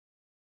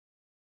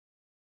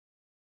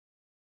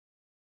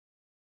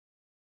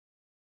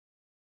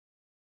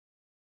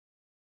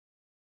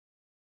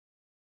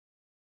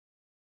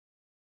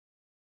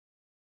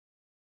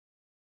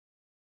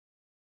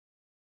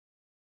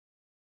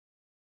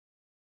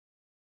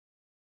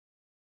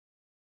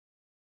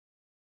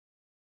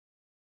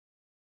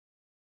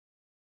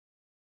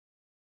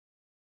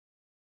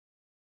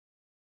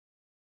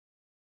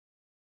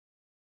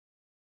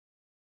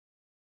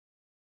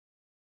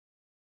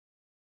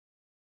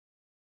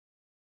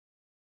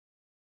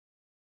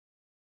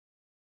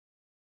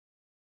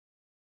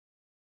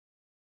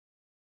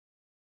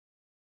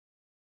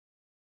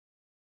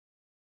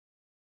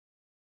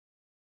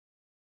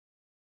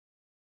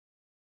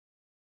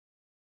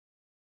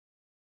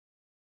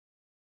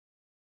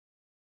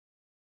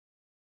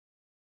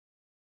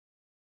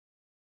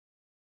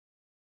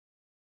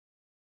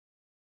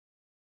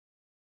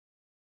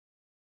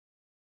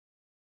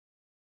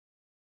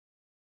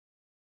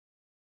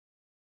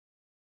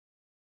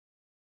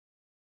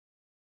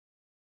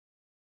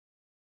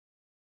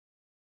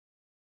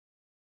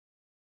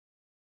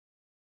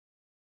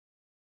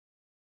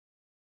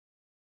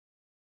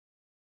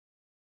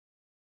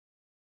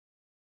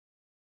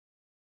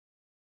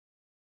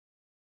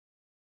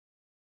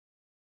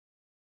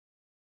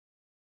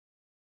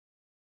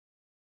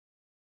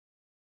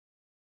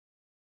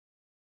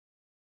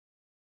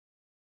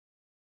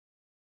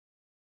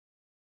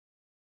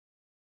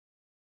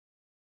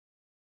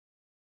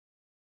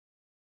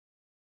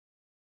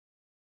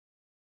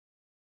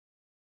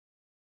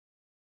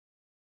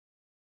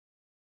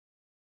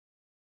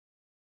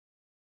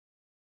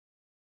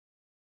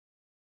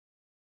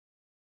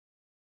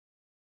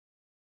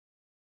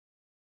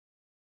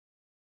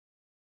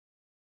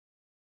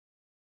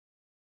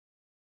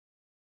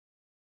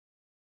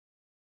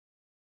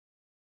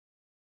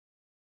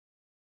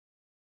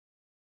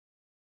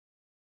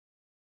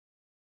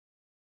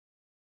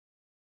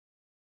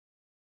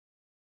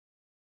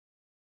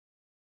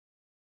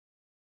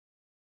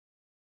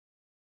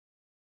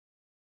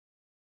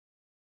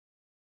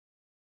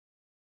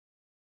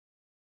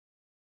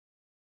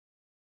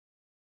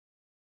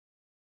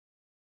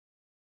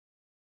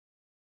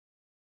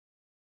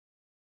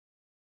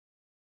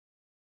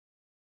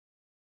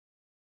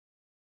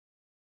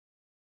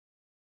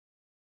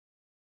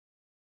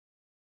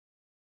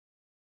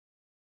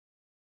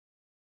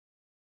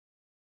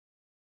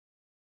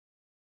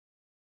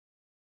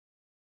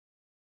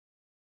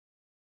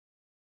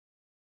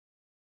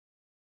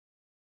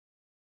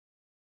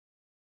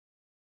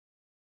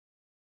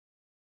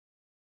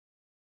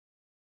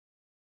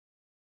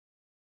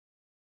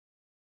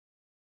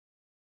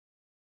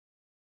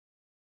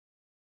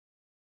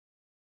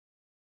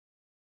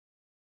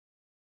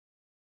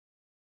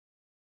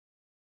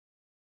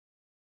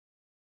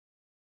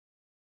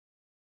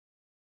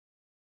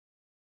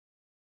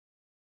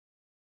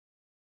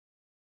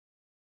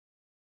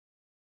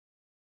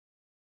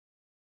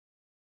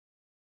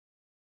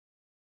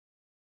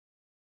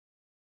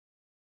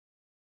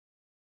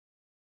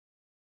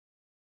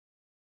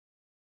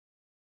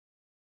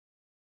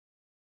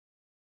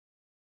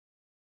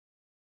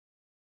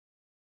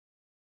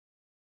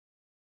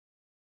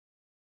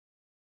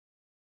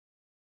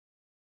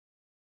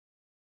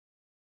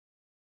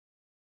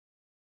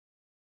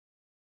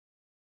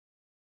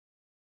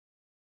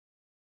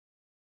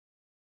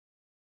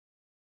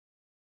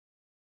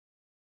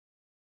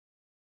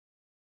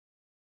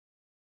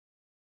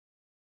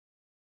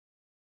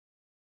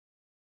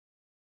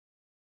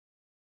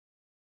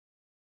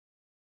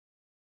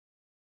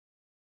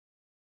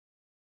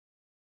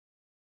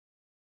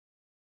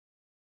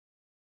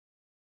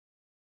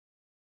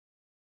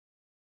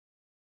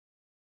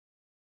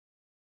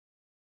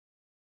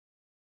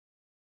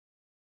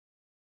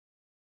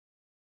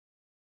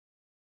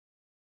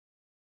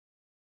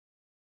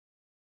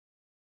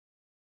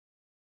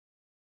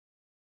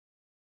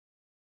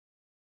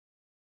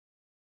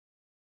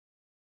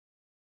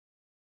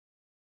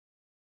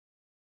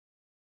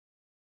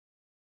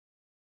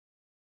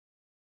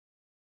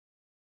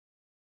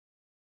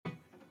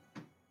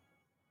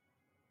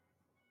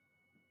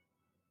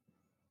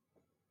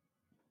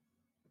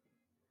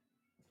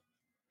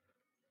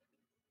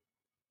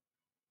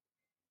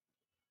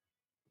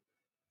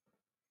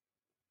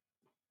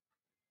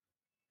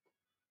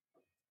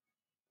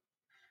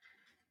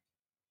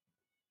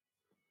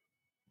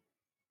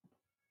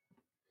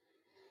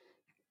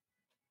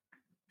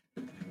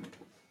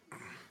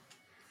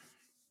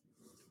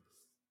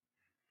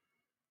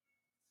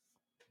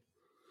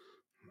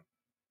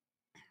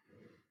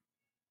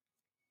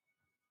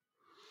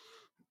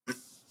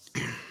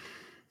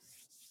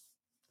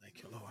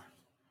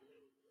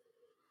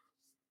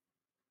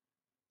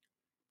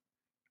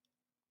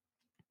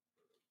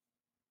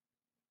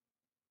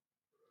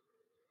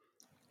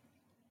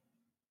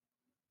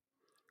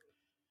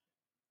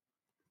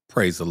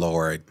Praise the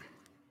Lord.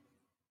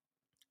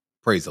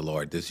 Praise the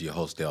Lord. This is your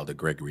host, Elder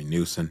Gregory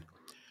Newsom,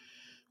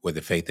 with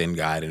the Faith in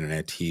God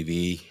Internet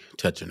TV,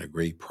 Touch and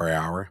Agree Prayer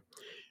Hour.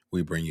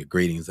 We bring you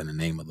greetings in the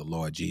name of the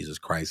Lord Jesus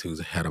Christ, who's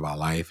the head of our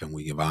life, and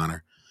we give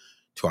honor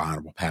to our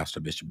Honorable Pastor,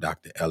 Bishop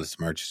Dr. Ellis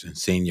Murchison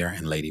Sr.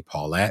 and Lady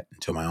Paulette, and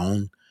to my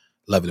own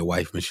lovely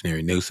wife,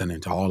 Missionary Newsom,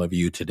 and to all of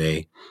you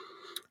today.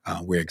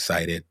 We're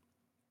excited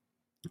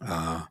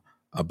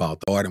about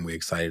the Lord, and we're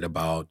excited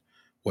about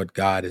what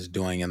God is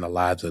doing in the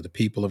lives of the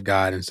people of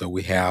God, and so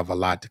we have a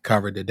lot to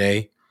cover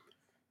today.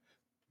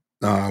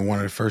 One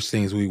of the first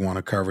things we want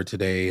to cover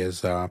today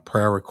is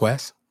prayer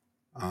requests.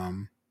 I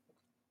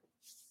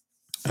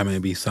may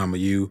be some of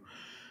you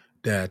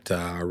that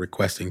are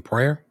requesting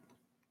prayer.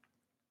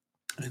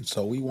 And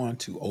so we want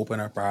to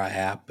open up our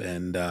app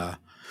and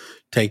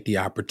take the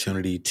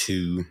opportunity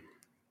to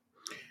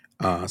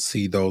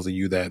see those of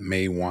you that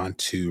may want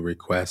to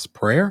request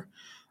prayer.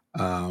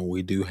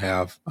 We do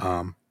have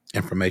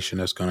information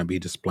that's going to be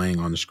displaying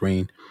on the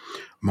screen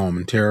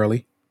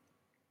momentarily.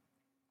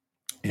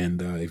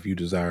 And if you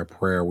desire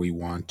prayer, we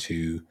want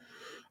to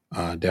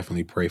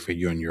definitely pray for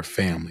you and your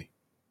family.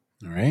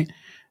 All right.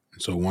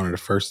 So one of the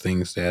first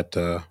things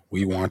that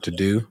we want to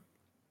do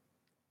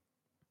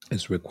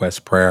is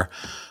request prayer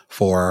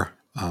for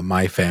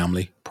my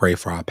family, pray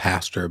for our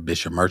pastor,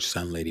 Bishop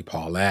Murchison, Lady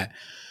Paulette,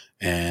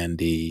 and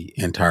the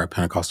entire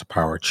Pentecostal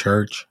Power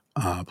Church.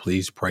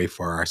 Please pray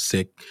for our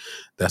sick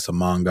that's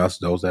among us,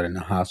 those that are in the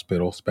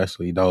hospital,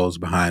 especially those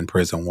behind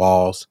prison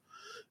walls,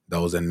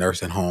 those in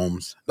nursing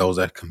homes, those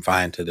that are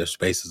confined to their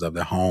spaces of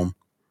their home.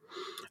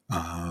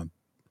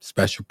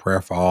 Special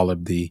prayer for all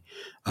of the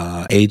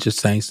aged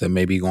saints that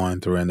may be going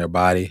through in their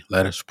body.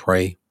 Let us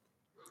pray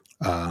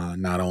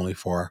not only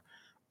for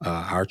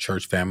our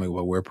church family,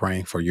 but we're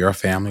praying for your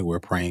family.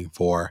 We're praying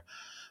for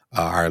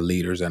our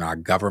leaders in our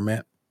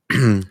government,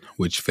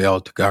 which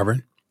failed to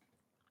govern.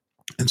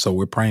 And so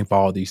we're praying for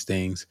all these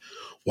things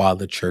while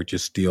the church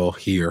is still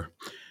here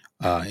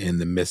in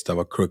the midst of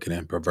a crooked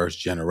and perverse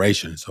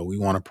generation. So we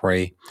want to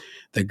pray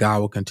that God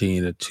will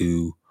continue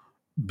to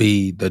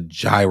be the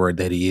Jireh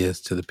that he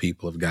is to the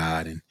people of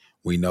God. And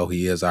we know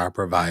he is our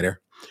provider.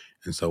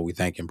 And so we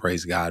thank and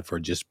praise God for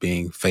just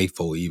being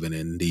faithful, even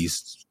in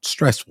these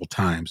stressful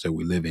times that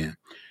we live in.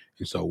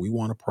 And so we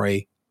want to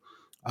pray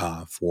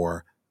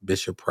for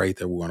Bishop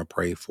Prather. We want to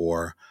pray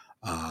for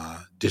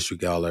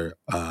District Elder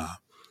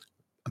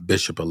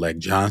Bishop-elect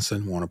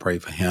Johnson. We want to pray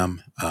for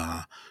him.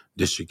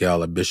 District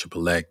Elder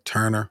Bishop-elect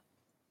Turner.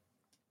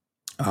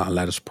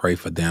 Let us pray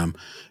for them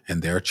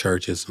and their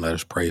churches. Let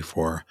us pray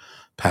for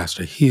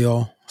Pastor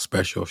Hill.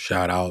 Special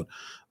shout out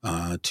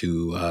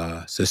to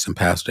Assistant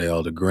Pastor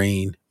Elder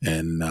Green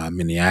in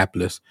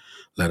Minneapolis.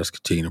 Let us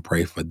continue to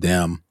pray for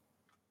them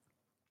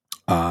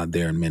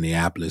there in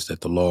Minneapolis,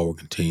 that the Lord will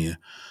continue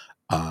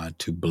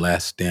to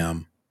bless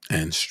them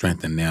and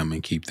strengthen them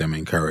and keep them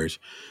encouraged.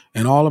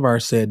 And all of our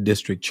said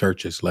district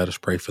churches, let us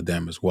pray for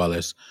them, as well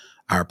as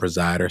our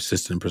presider,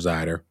 assistant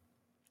presider,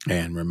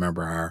 and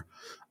remember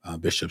our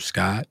Bishop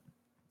Scott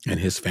and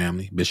his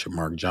family, Bishop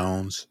Mark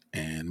Jones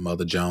and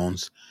Mother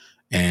Jones,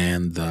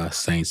 and the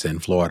saints in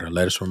Florida.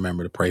 Let us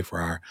remember to pray for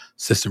our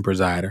assistant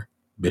presider,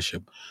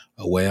 Bishop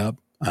Webb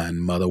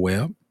and Mother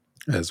Webb,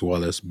 as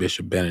well as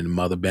Bishop Bennett and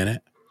Mother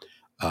Bennett.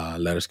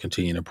 Let us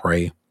continue to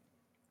pray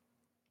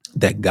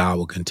that God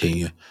will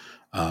continue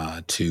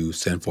to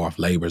send forth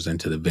labors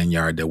into the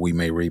vineyard, that we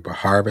may reap a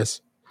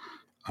harvest.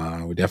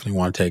 We definitely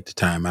want to take the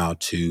time out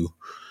to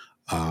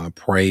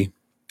pray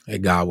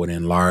that God would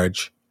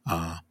enlarge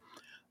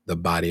the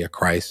body of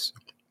Christ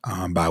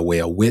by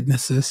way of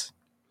witnesses.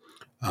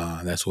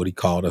 That's what he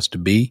called us to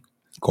be,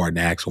 according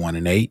to Acts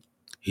 1:8.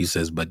 He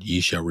says, but ye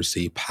shall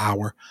receive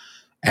power.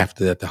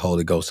 After that, the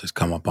Holy Ghost has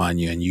come upon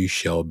you, and you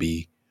shall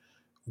be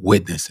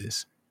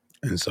witnesses.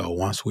 And so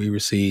once we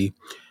receive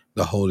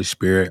the Holy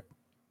Spirit,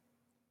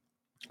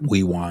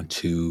 we want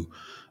to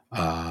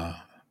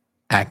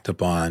act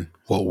upon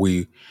what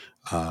we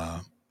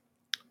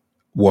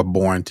were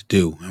born to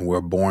do, and we're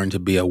born to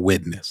be a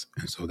witness.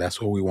 And so that's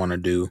what we want to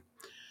do.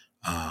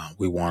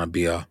 We want to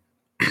be a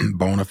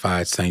bona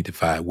fide,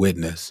 sanctified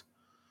witness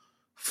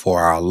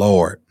for our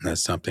Lord.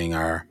 That's something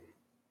our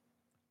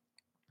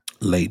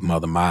late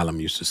Mother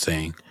Milam used to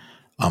sing.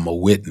 I'm a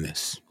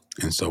witness.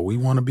 And so we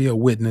want to be a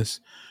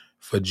witness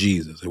for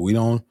Jesus. If we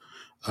don't,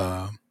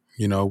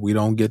 we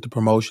don't get the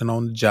promotion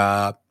on the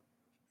job,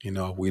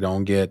 we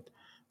don't get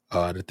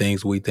the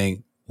things we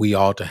think we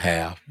ought to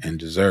have and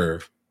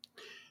deserve,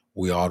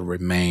 we ought to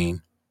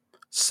remain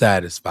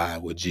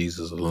satisfied with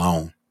Jesus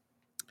alone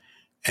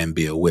and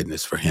be a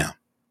witness for him.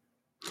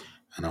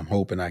 And I'm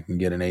hoping I can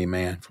get an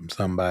amen from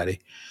somebody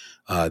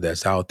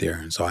that's out there.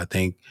 And so I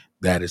think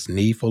that is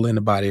needful in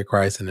the body of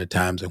Christ in the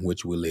times in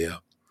which we live.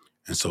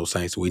 And so,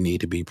 saints, we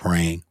need to be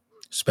praying,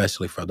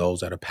 especially for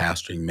those that are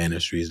pastoring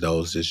ministries,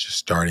 those that's just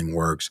starting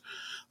works.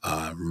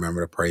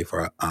 Remember to pray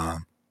for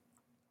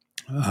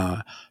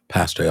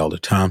Pastor Elder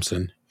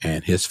Thompson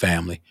and his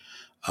family,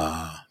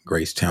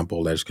 Grace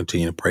Temple. Let us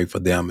continue to pray for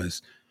them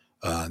as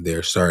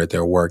they're started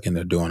their work and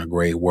they're doing a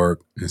great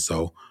work. And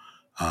so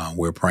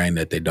We're praying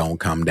that they don't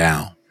come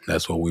down.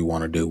 That's what we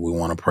want to do. We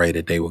want to pray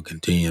that they will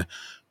continue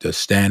to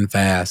stand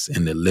fast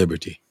in the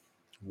liberty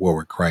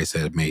where Christ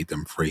has made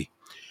them free.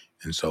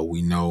 And so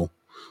we know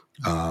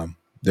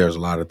there's a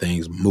lot of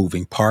things,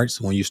 moving parts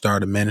when you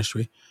start a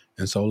ministry.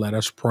 And so let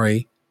us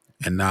pray,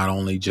 and not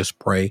only just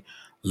pray,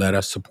 let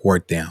us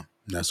support them.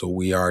 That's what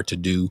we are to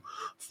do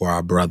for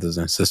our brothers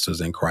and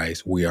sisters in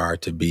Christ. We are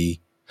to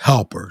be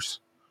helpers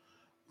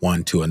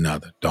one to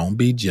another. Don't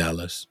be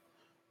jealous.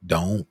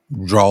 Don't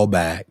draw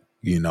back.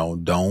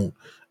 Don't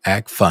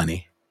act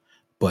funny,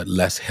 but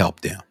let's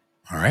help them.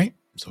 All right.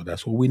 So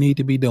that's what we need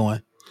to be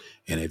doing.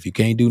 And if you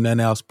can't do nothing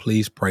else,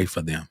 please pray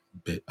for them.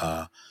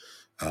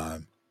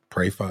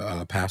 Pray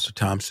for Pastor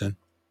Thompson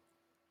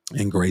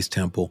and Grace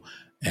Temple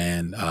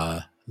and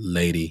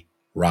Lady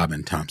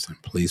Robin Thompson.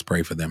 Please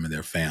pray for them and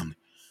their family.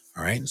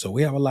 All right. So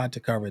we have a lot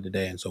to cover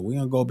today. And so we're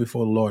going to go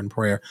before the Lord in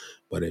prayer.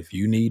 But if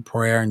you need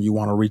prayer and you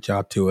want to reach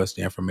out to us,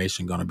 the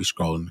information is going to be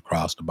scrolling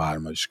across the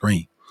bottom of the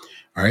screen.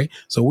 All right.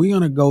 So we're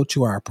going to go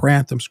to our prayer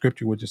anthem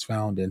scripture, which is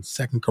found in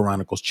 2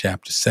 Chronicles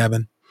chapter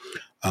 7,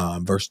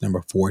 verse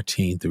number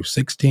 14 through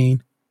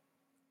 16.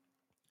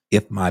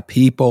 If my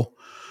people,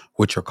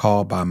 which are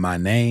called by my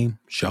name,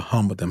 shall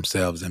humble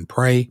themselves and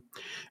pray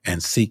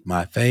and seek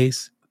my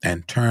face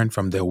and turn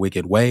from their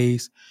wicked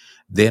ways,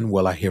 then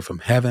will I hear from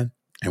heaven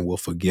and will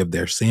forgive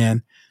their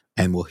sin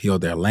and will heal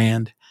their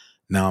land.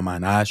 Now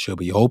mine eyes shall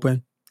be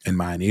open and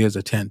mine ears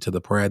attend to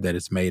the prayer that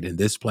is made in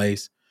this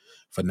place.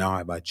 For now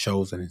have I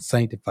chosen and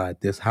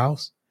sanctified this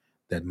house,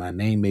 that my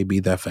name may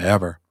be there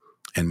forever,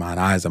 and mine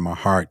eyes and my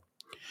heart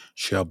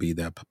shall be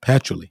there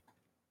perpetually.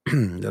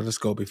 Let us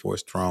go before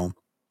his throne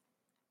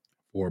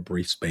for a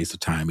brief space of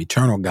time.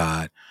 Eternal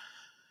God,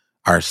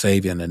 our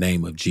Savior, in the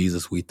name of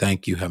Jesus, we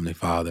thank you, Heavenly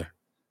Father,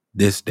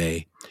 this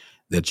day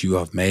that you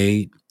have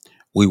made.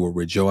 We will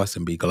rejoice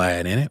and be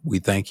glad in it. We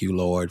thank you,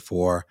 Lord,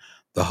 for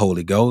the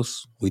Holy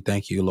Ghost. We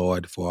thank you,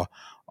 Lord, for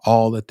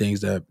all the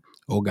things that,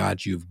 oh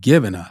God, you've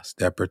given us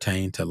that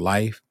pertain to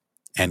life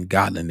and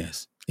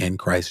godliness in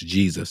Christ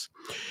Jesus.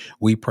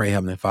 We pray,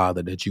 Heavenly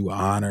Father, that you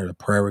honor the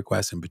prayer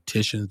requests and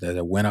petitions that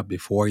have went up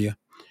before you,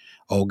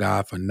 oh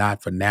God, for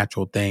not for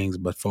natural things,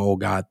 but for, oh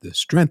God, to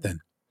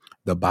strengthen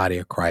the body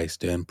of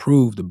Christ, to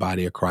improve the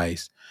body of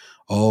Christ,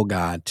 oh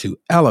God, to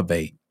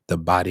elevate the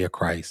body of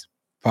Christ.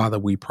 Father,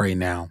 we pray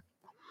now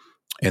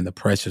in the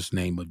precious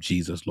name of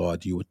Jesus,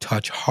 Lord, you would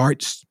touch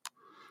hearts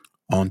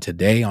on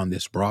today on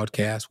this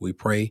broadcast. We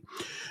pray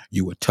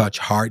you would touch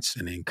hearts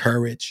and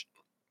encourage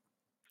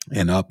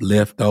and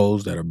uplift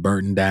those that are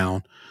burdened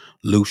down,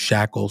 loose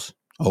shackles.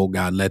 Oh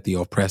God, let the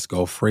oppressed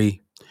go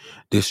free.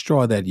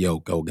 Destroy that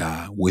yoke, oh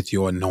God, with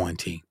your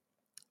anointing.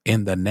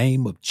 In the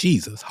name of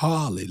Jesus,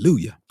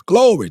 hallelujah.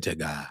 Glory to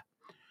God.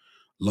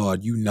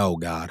 Lord, you know,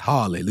 God,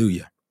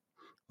 hallelujah.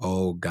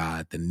 Oh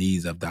God, the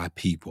needs of thy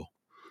people.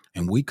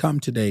 And we come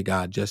today,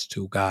 God, just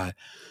to, God,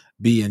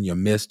 be in your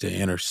midst to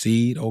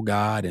intercede, oh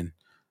God, and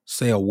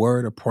say a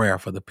word of prayer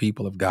for the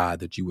people of God,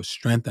 that you would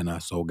strengthen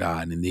us, oh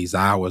God, in these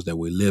hours that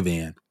we live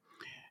in.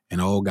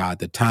 And oh God,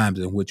 the times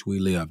in which we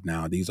live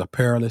now, these are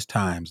perilous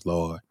times,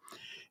 Lord.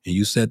 And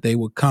you said they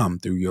would come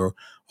through your,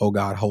 oh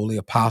God, holy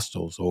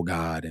apostles, oh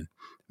God, and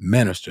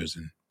ministers,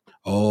 and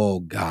oh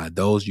God,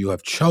 those you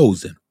have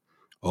chosen,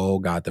 oh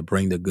God, to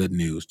bring the good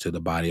news to the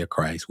body of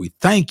Christ. We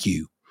thank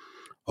you,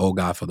 oh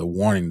God, for the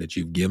warning that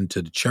you've given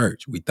to the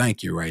church. We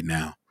thank you right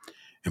now.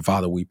 And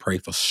Father, we pray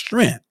for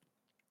strength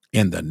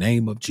in the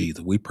name of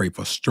Jesus. We pray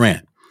for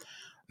strength,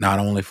 not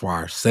only for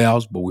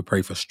ourselves, but we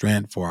pray for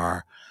strength for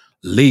our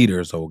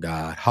leaders, oh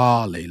God.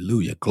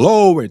 Hallelujah.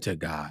 Glory to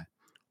God.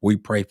 We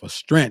pray for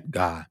strength,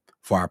 God,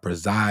 for our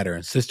presider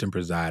and assistant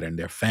presider and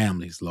their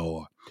families,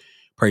 Lord.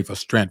 Pray for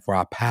strength for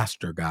our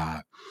pastor,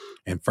 God,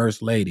 and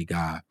first lady,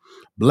 God.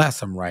 Bless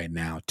them right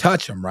now.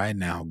 Touch them right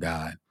now,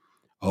 God.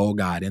 Oh,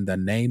 God, in the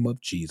name of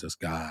Jesus,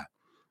 God.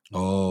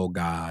 Oh,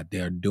 God,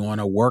 they're doing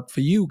a work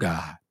for you,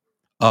 God.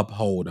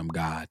 Uphold them,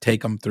 God.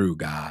 Take them through,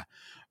 God.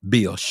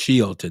 Be a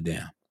shield to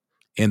them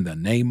in the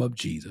name of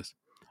Jesus.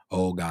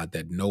 Oh, God,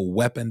 that no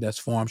weapon that's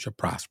formed shall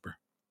prosper.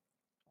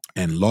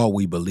 And Lord,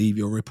 we believe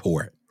your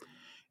report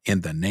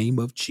in the name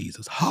of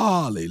Jesus.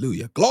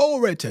 Hallelujah.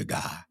 Glory to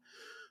God.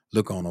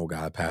 Look on, oh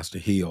God, Pastor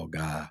Hill,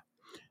 God.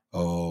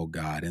 Oh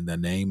God, in the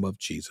name of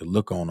Jesus.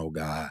 Look on, oh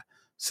God,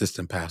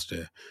 Assistant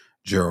Pastor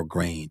Gerald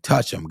Green.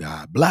 Touch him,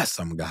 God. Bless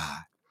him, God.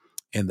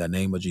 In the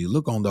name of Jesus.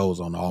 Look on those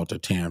on the altar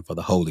tearing for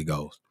the Holy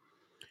Ghost.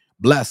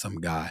 Bless them,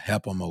 God.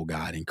 Help them, oh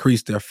God.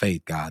 Increase their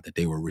faith, God, that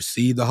they will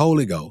receive the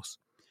Holy Ghost.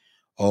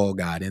 Oh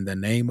God, in the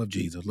name of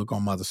Jesus. Look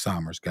on Mother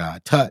Summers,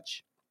 God.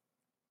 Touch.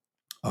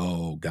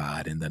 Oh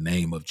God, in the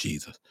name of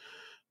Jesus.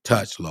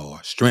 Touch,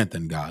 Lord.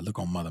 Strengthen, God. Look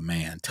on Mother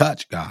Man.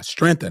 Touch, God.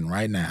 Strengthen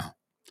right now.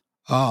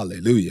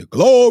 Hallelujah.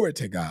 Glory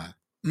to God.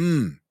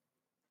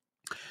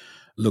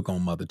 Look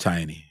on Mother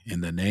Tiny.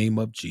 In the name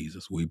of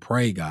Jesus, we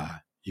pray,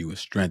 God, you will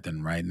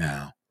strengthen right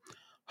now.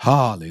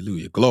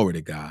 Hallelujah. Glory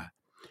to God.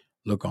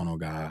 Look on, oh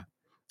God.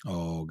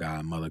 Oh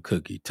God, Mother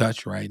Cookie.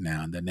 Touch right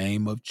now in the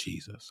name of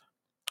Jesus.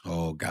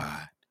 Oh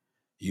God,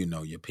 you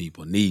know your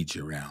people need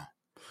you around.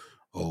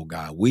 Oh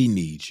God, we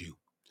need you.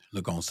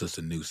 Look on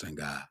Sister Newsom,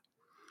 God.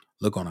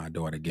 Look on our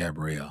daughter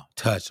Gabrielle.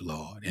 Touch,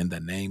 Lord, in the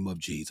name of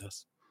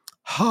Jesus.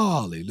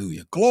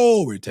 Hallelujah.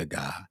 Glory to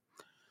God.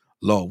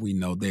 Lord, we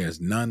know there's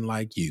none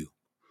like you,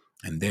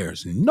 and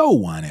there's no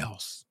one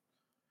else,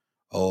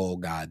 oh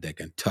God, that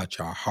can touch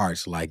our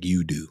hearts like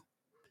you do.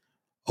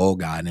 Oh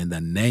God, in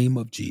the name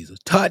of Jesus,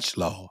 touch,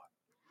 Lord.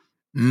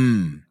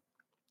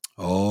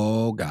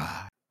 Oh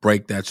God,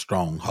 break that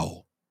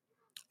stronghold.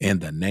 In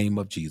the name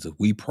of Jesus,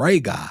 we pray,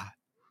 God,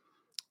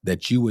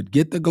 that you would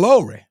get the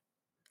glory.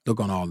 Look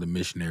on all the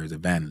missionaries,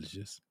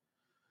 evangelists,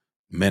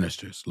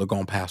 ministers. Look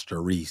on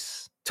Pastor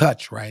Reese.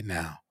 Touch right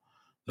now.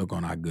 Look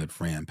on our good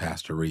friend,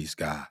 Pastor Reese,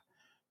 God.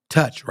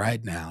 Touch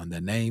right now in the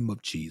name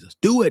of Jesus.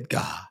 Do it,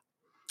 God.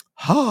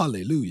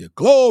 Hallelujah.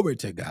 Glory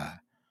to God.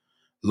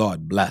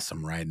 Lord, bless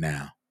them right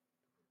now.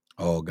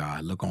 Oh,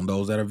 God, look on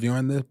those that are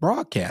viewing this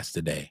broadcast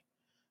today.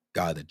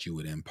 God, that you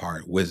would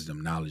impart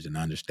wisdom, knowledge, and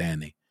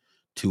understanding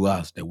to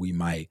us that we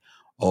might,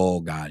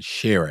 oh, God,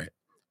 share it.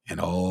 And,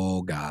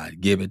 oh,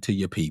 God, give it to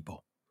your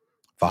people.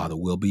 Father,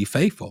 we'll be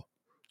faithful.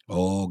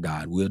 Oh,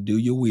 God, we'll do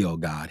your will,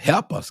 God.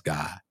 Help us,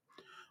 God.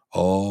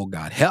 Oh,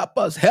 God, help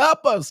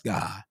us,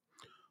 God.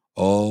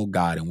 Oh,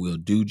 God, and we'll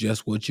do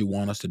just what you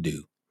want us to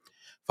do.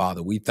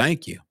 Father, we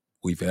thank you.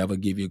 We forever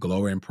give you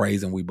glory and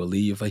praise, and we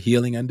believe for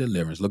healing and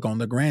deliverance. Look on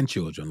the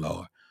grandchildren,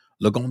 Lord.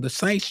 Look on the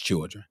saints'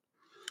 children.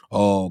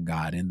 Oh,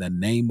 God, in the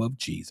name of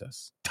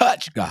Jesus.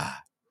 Touch, God.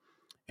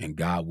 And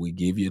God, we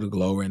give you the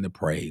glory and the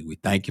praise. We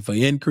thank you for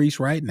increase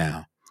right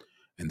now.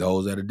 And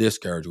those that are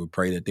discouraged, we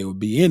pray that they would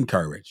be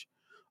encouraged.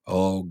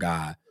 Oh,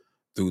 God,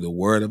 through the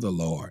word of the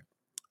Lord.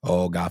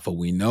 Oh, God, for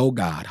we know,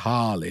 God,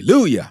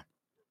 hallelujah.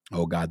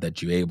 Oh, God,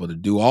 that you're able to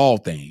do all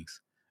things.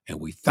 And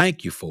we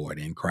thank you for it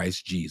in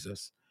Christ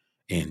Jesus.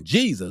 In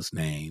Jesus'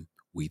 name,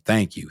 we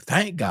thank you.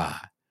 Thank God.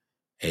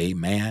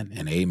 Amen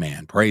and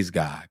amen. Praise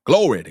God.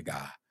 Glory to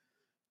God.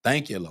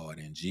 Thank you, Lord,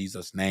 in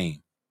Jesus'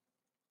 name.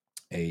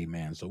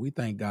 Amen. So we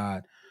thank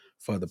God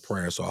for the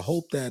prayer. So I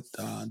hope that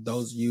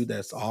those of you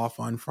that's off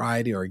on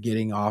Friday or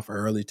getting off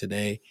early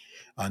today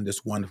on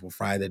this wonderful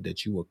Friday,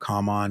 that you will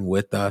come on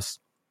with us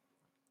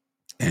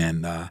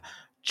and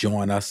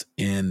join us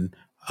in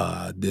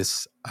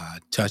this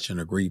touch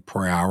and agree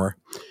prayer hour.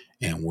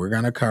 And we're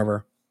going to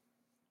cover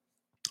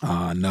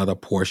another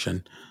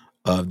portion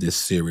of this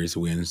series.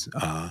 We're in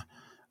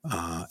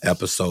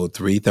episode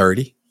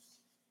 330.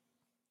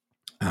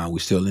 We're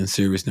still in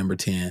series number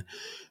 10.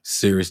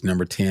 Series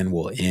number 10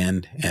 will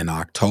end in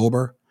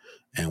October,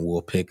 and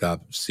we'll pick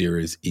up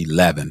series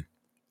 11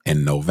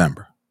 in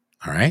November.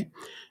 All right.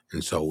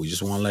 And so we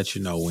just want to let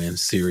you know we're in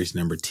series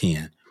number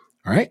 10.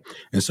 All right.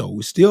 And so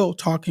we're still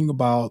talking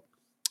about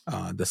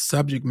the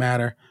subject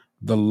matter,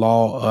 the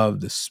law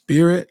of the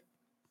Spirit.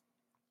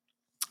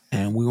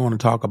 And we want to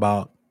talk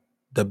about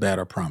the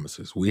better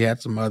promises. We had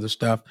some other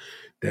stuff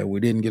that we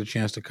didn't get a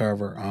chance to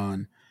cover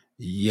on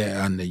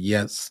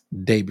the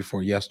day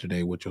before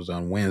yesterday, which was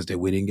on Wednesday.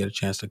 We didn't get a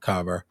chance to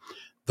cover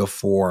the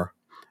four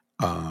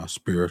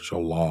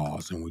spiritual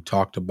laws. And we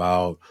talked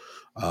about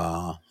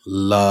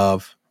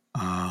love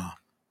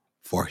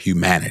for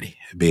humanity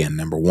being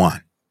number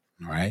one.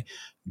 All right.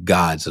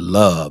 God's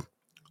love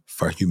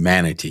for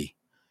humanity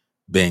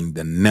being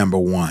the number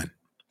one.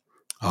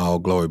 All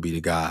glory be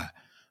to God.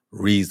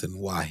 Reason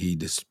why he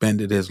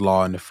suspended his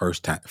law in the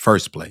first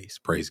place.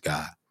 Praise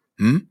God.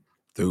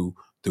 Through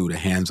the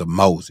hands of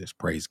Moses.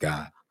 Praise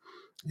God.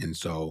 And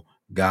so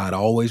God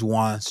always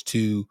wants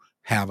to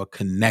have a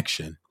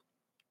connection,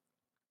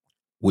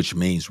 which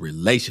means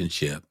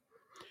relationship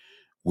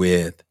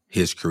with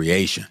his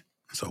creation.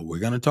 So we're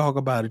going to talk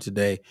about it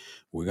today.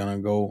 We're going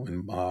to go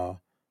and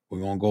we're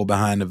going to go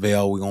behind the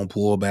veil. We're going to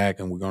pull back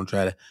and we're going to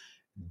try to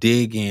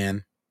dig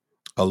in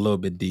a little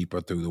bit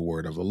deeper through the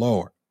word of the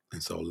Lord.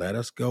 And so let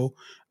us go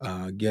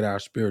get our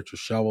spiritual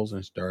shovels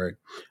and start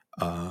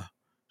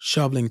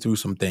shoveling through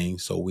some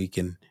things so we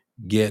can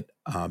get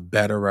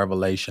better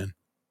revelation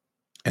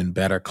and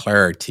better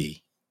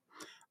clarity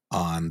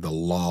on the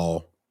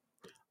law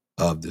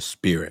of the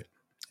Spirit.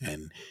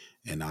 And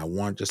I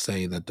want to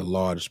say that the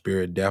law of the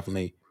Spirit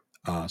definitely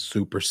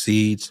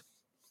supersedes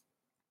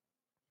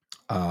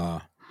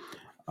the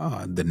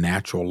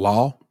natural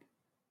law.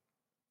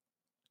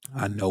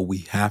 I know we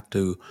have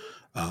to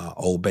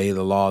obey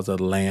the laws of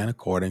the land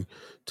according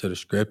to the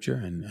scripture,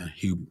 and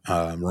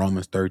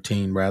Romans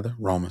 13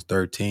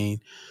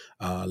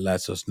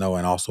 lets us know,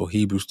 and also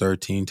Hebrews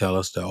 13 tell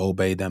us to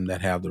obey them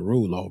that have the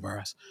rule over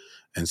us.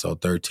 And so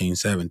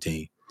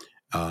 13:17.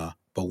 But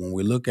when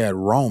we look at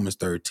Romans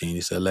 13,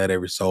 it said, let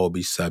every soul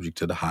be subject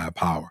to the higher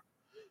power,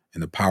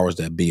 and the powers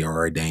that be are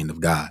ordained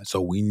of God.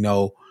 So we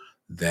know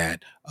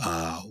that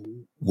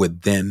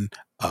within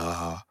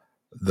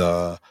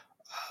the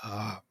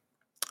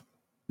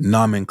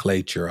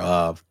nomenclature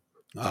of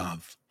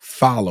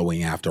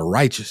following after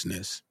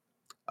righteousness,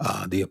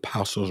 the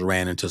apostles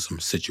ran into some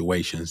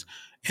situations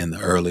in the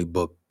early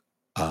book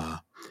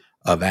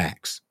of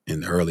Acts.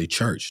 In the early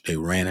church, they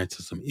ran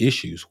into some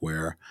issues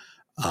where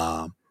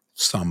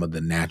some of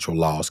the natural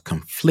laws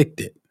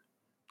conflicted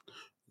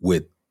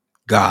with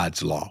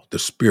God's law, the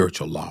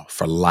spiritual law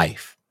for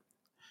life.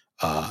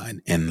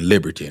 and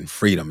liberty and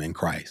freedom in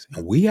Christ.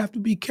 And we have to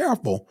be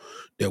careful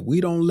that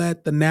we don't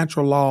let the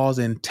natural laws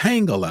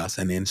entangle us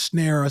and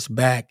ensnare us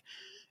back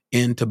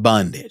into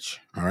bondage.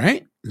 All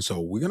right. And so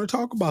we're going to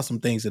talk about some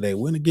things today.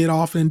 We're going to get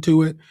off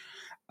into it.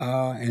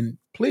 And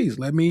please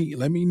let me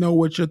know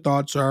what your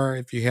thoughts are.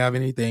 If you have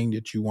anything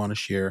that you want to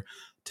share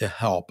to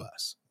help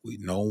us,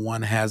 no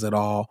one has it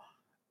all.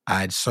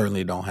 I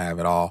certainly don't have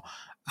it all.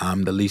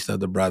 I'm the least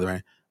of the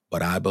brethren,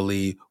 but I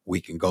believe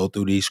we can go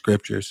through these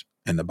scriptures.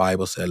 And the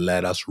Bible said,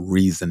 let us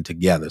reason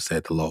together,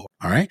 said the Lord.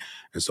 All right.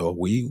 And so if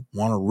we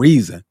want to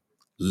reason,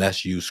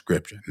 let's use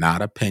scripture,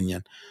 not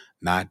opinion,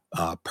 not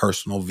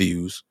personal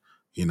views,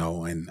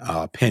 and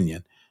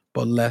opinion,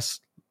 but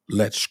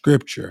let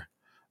scripture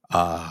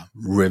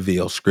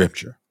reveal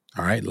scripture.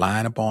 All right.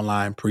 Line upon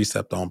line,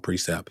 precept on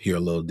precept, here a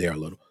little, there a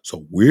little.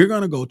 So we're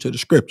going to go to the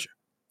scripture.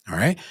 All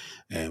right.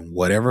 And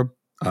whatever,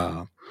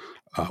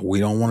 we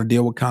don't want to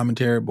deal with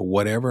commentary, but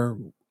whatever,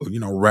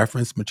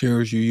 reference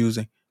materials you're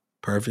using,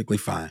 perfectly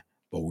fine.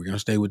 But we're going to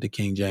stay with the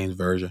King James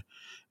Version,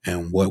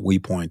 and what we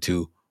point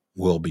to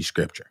will be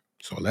scripture.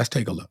 So let's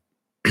take a look.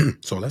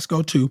 So let's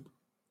go to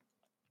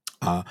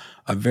a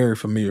very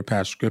familiar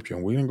passage of scripture.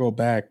 And we're going to go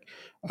back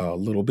a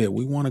little bit.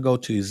 We want to go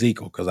to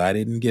Ezekiel because I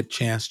didn't get a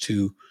chance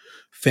to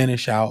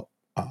finish out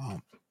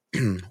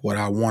what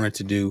I wanted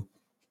to do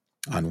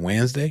on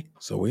Wednesday.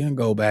 So we're going to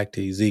go back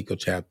to Ezekiel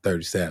chapter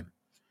 37.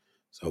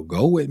 So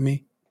go with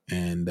me,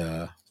 and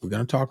we're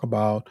going to talk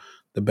about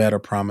the better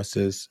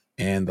promises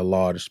and the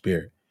law of the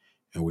Spirit.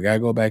 And we got to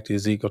go back to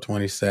Ezekiel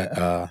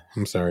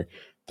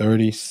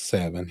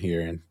 37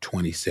 here in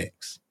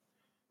 26.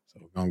 So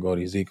we're going to go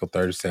to Ezekiel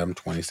 37,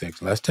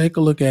 26. Let's take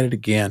a look at it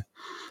again.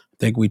 I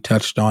think we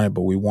touched on it,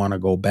 but we want to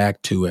go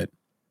back to it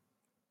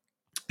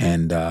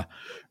and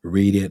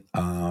read it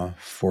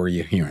for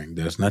your hearing.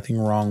 There's nothing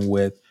wrong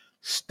with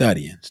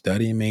studying.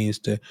 Studying means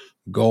to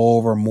go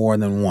over more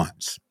than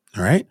once.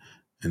 All right.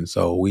 And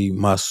so we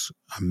must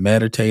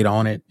meditate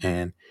on it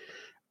and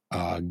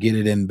get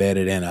it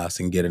embedded in us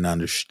and get an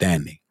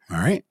understanding. All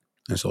right.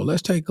 And so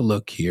let's take a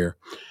look here.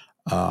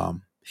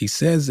 He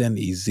says in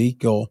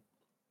Ezekiel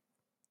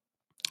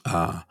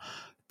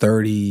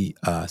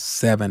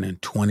 37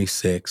 and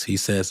 26, he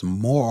says,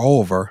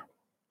 moreover,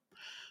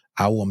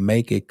 I will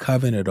make a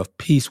covenant of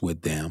peace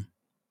with them,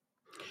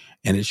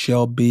 and it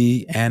shall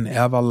be an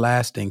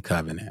everlasting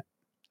covenant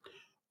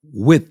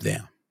with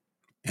them.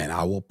 And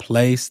I will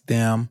place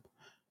them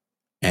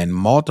and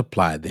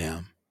multiply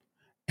them,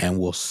 and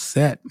will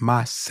set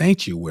my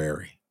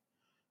sanctuary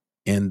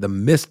in the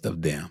midst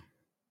of them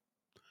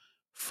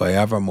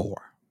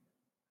forevermore.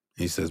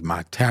 He says,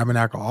 my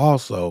tabernacle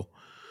also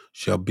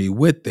shall be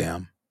with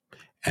them,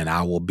 and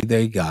I will be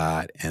their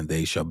God, and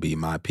they shall be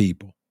my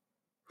people.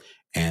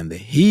 And the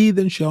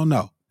heathen shall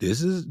know.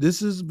 This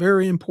is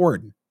very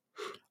important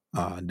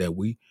that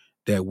we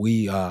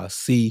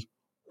see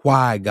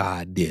why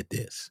God did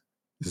this.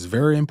 It's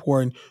very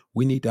important.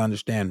 We need to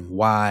understand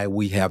why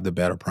we have the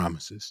better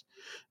promises,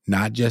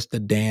 not just to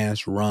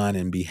dance, run,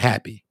 and be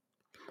happy.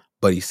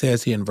 But he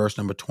says here in verse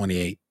number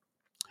 28,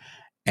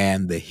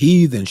 and the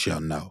heathen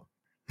shall know.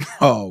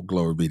 Oh,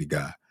 glory be to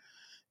God.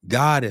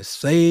 God has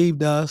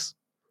saved us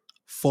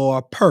for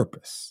a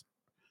purpose.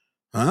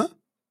 Huh?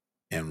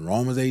 And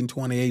Romans 8 and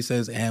 28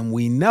 says, and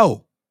we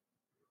know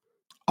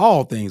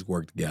all things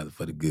work together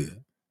for the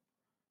good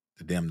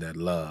to them that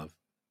love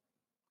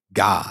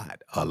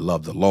God or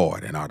love the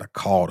Lord and are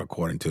called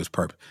according to his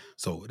purpose.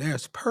 So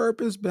there's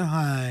purpose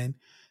behind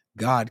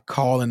God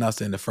calling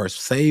us in the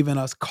first, saving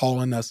us,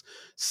 calling us,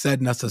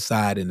 setting us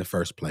aside in the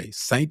first place.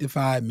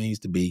 Sanctified means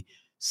to be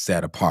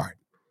set apart.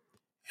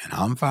 And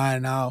I'm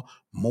finding out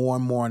more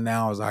and more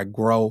now as I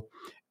grow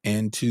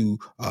into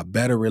a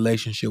better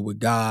relationship with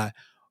God,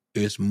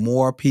 is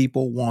more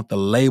people want the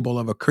label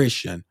of a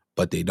Christian,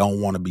 but they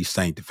don't want to be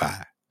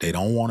sanctified. They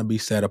don't want to be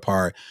set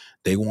apart.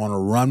 They want to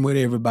run with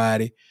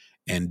everybody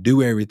and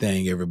do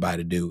everything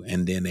everybody do.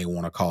 And then they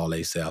want to call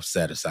themselves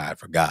set aside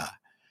for God.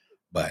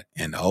 But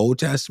in the Old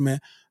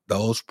Testament,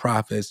 those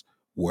prophets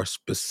were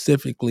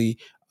specifically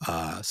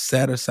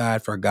set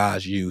aside for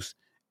God's use,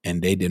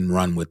 and they didn't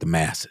run with the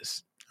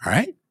masses. All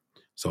right.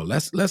 So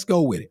let's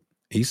go with it.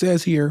 He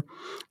says here,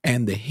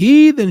 and the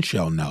heathen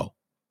shall know.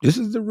 This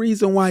is the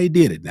reason why he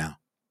did it now.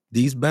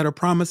 These better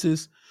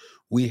promises,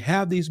 we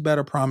have these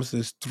better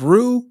promises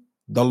through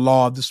the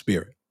law of the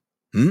Spirit.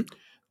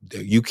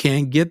 You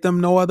can't get them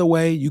no other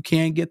way. You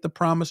can't get the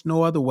promise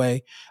no other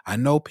way. I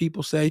know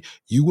people say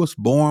you was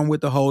born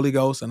with the Holy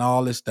Ghost and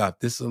all this stuff.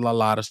 This is a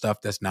lot of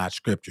stuff that's not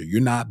scripture.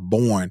 You're not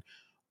born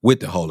with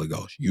the Holy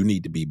Ghost. You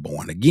need to be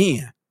born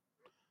again.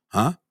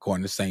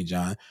 According to St.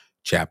 John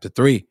chapter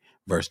 3,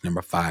 verse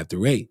number 5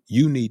 through 8.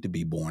 You need to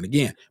be born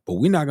again. But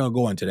we're not going to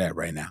go into that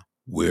right now.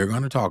 We're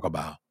going to talk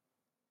about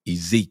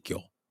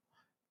Ezekiel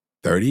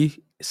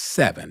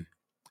 37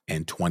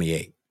 and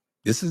 28.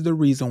 This is the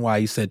reason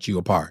why he set you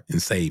apart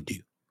and saved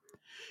you.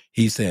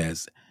 He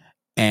says,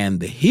 and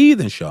the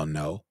heathen shall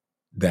know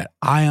that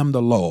I am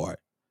the Lord,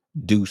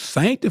 do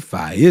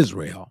sanctify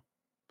Israel,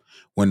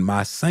 when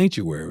my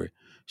sanctuary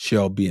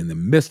shall be in the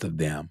midst of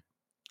them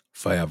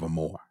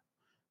forevermore.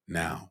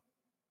 Now,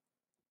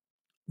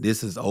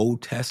 this is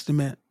Old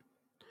Testament,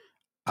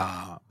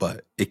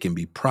 but it can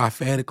be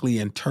prophetically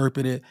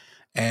interpreted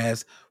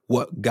as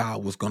what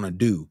God was going to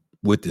do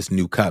with this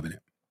new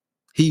covenant.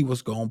 He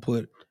was going to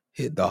put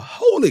the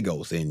Holy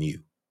Ghost in you.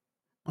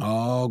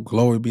 Oh,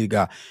 glory be to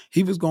God.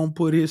 He was going to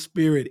put his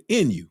spirit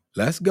in you.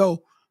 Let's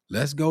go.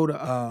 Let's go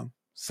to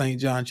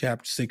St. John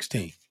chapter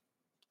 16.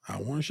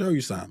 I want to show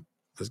you something.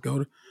 Let's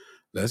go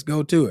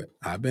to it.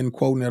 I've been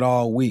quoting it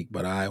all week,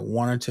 but I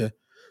wanted to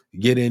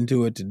get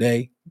into it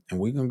today. And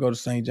we're going to go to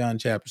St. John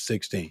chapter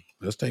 16.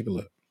 Let's take a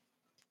look.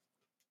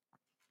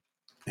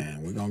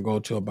 And we're going to go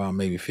to about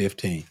maybe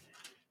 15.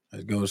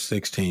 Let's go to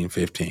 16,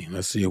 15.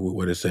 Let's see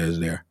what it says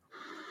there.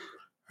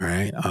 All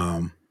right.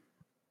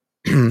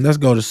 Let's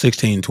go to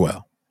 16,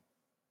 12.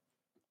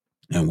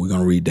 And we're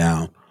going to read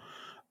down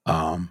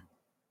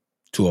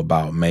to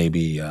about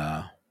maybe,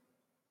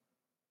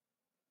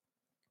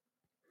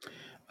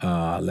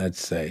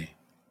 let's say,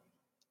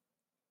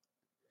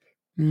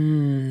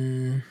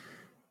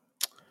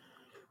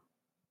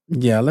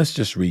 yeah, let's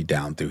just read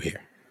down through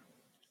here.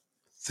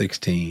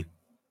 16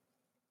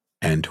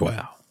 and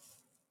 12.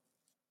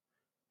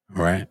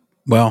 All right.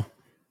 Well,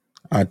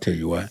 I'll tell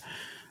you what.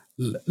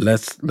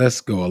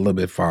 Let's go a little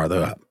bit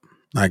farther up.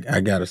 I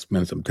got to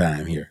spend some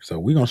time here. So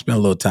we're going to spend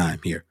a little time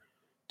here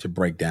to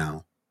break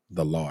down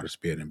the law of the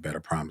Spirit and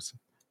better promises,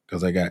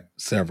 because I got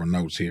several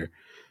notes here.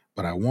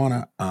 But I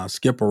want to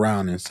skip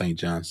around in St.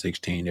 John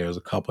 16. There's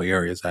a couple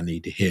areas I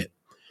need to hit.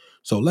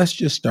 So let's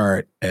just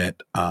start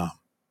at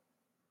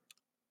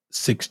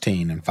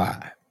 16 and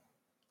 5,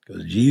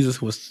 because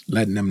Jesus was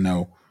letting them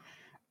know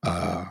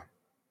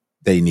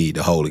they need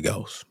the Holy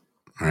Ghost.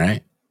 All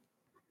right.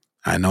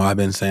 I know I've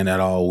been saying that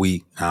all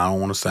week. I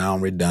don't want to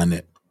sound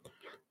redundant,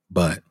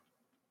 but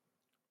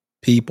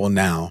people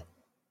now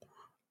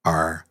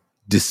are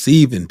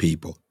deceiving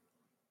people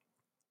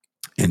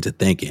into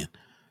thinking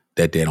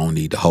that they don't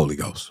need the Holy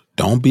Ghost.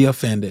 Don't be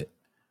offended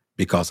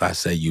because I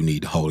say you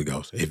need the Holy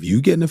Ghost. If you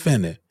getting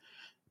offended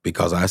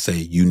because I say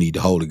you need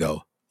the Holy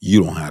Ghost,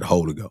 you don't have the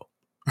Holy Ghost.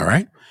 All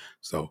right.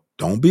 So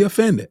don't be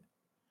offended,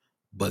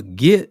 but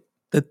get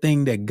the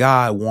thing that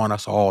God wants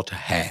us all to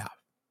have.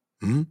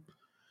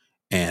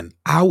 And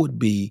I would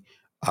be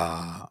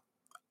a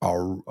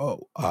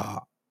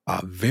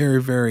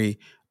very, very,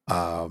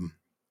 I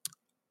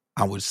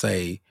would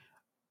say,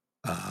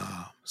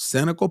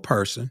 cynical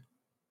person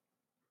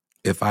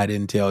if I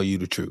didn't tell you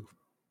the truth.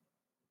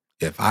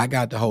 If I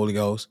got the Holy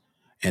Ghost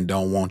and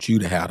don't want you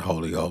to have the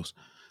Holy Ghost,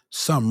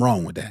 something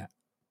wrong with that.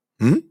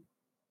 And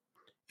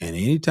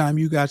anytime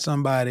you got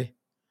somebody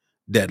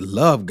that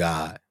love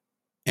God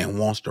and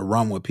wants to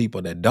run with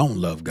people that don't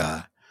love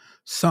God,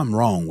 something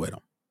wrong with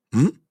them.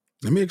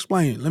 Let me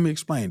explain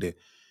that.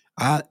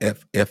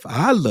 If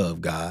I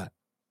love God,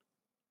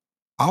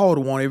 I would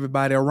want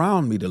everybody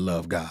around me to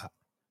love God.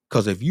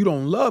 Because if you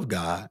don't love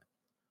God,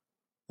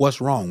 what's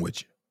wrong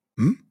with you?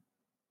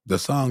 The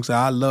song says,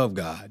 I love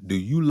God. Do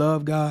you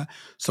love God?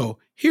 So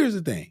here's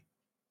the thing.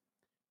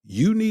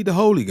 You need the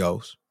Holy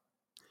Ghost.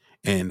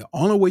 And the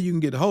only way you can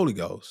get the Holy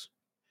Ghost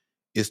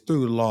is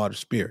through the law of the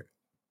Spirit.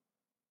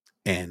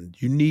 And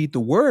you need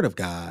the word of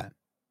God,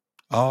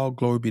 all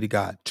glory be to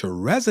God, to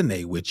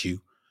resonate with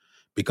you.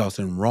 Because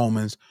in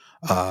Romans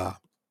 10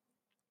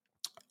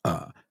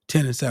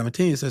 and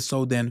 17, it says,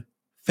 so then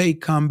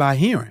faith come by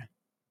hearing,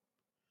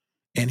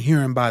 and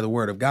hearing by the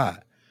word of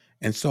God.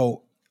 And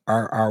so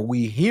are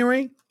we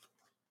hearing?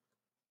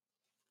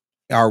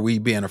 Are we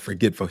being a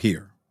forgetful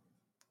hearer?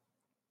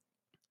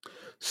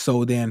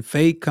 So then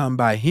faith come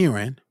by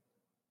hearing,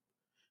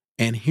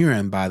 and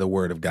hearing by the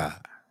word of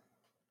God.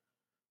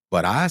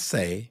 But I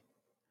say,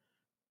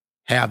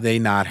 have they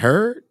not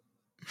heard?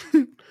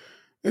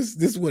 This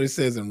is what it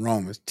says in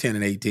Romans 10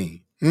 and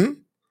 18.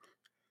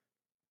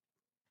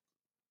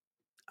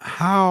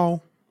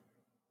 How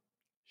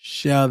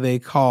shall they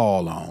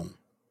call on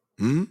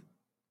him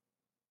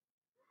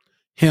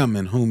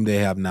in whom they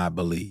have not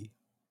believed?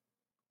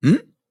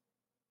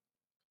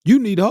 You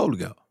need the Holy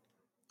Ghost.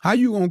 How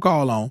you going to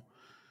call on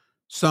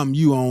something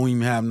you don't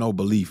even have no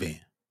belief in?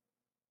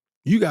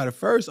 You got to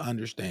first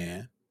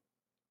understand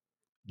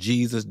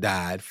Jesus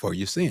died for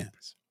your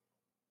sins.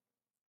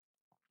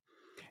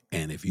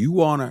 And if you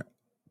want to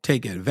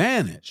take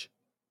advantage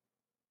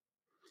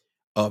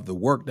of the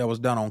work that was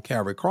done on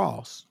Calvary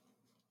Cross,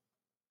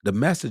 the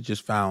message is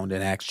found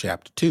in Acts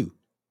chapter 2,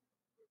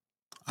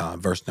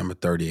 verse number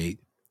 38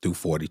 through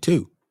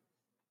 42.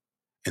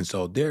 And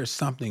so there's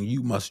something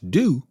you must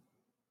do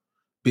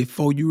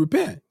before you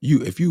repent.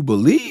 If you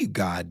believe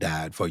God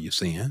died for your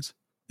sins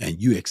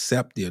and you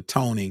accept the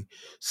atoning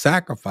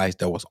sacrifice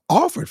that was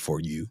offered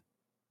for you,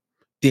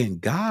 then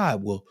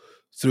God will,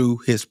 through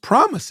his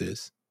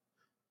promises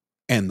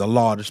and the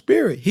law of the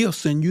Spirit, he'll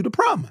send you the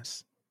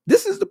promise.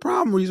 This is the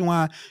problem, reason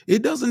why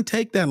it doesn't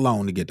take that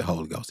long to get the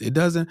Holy Ghost. It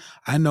doesn't.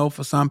 I know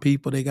for some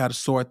people, they got to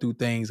sort through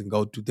things and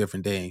go through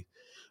different things,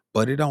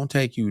 but it don't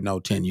take you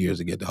 10 years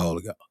to get the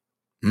Holy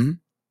Ghost.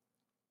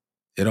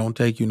 It don't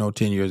take you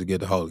 10 years to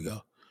get the Holy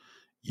Ghost.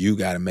 You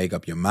got to make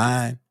up your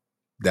mind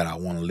that I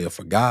want to live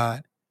for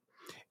God.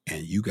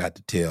 And you got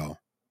to tell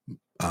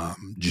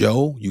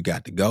Joe, you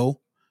got to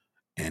go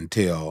and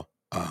tell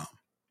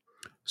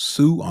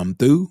Sue, I'm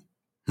through.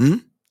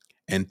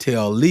 And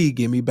tell Lee,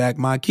 give me back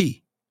my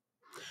key.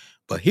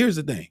 But here's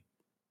the thing.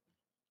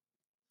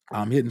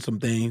 I'm hitting some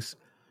things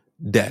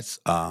that's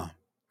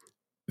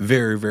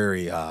very,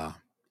 very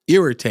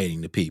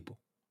irritating to people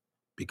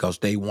because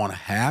they want to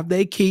have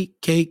their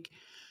cake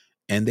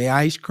and their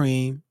ice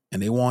cream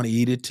and they want to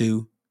eat it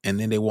too. And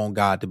then they want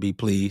God to be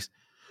pleased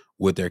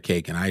with their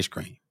cake and ice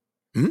cream.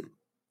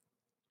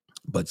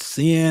 But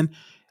sin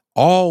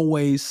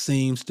always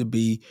seems to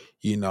be,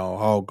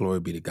 oh, glory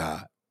be to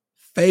God,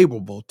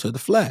 favorable to the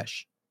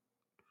flesh.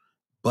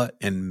 But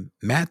in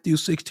Matthew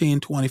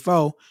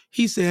 16:24,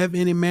 he said, if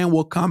any man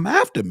will come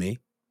after me.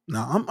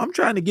 Now I'm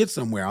trying to get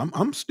somewhere.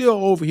 I'm still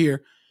over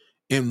here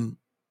in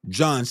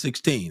John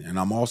 16, and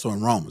I'm also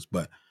in Romans,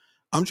 but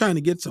I'm trying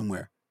to get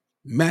somewhere.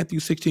 Matthew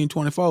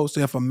 16:24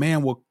 said,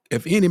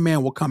 if any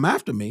man will come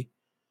after me,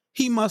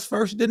 he must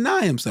first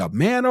deny himself.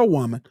 Man or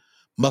woman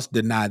must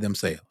deny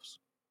themselves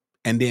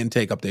and then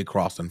take up their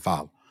cross and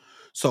follow.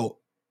 So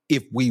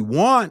if we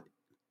want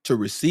to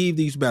receive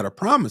these better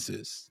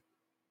promises,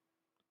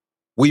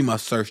 we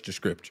must search the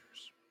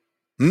scriptures.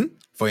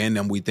 For in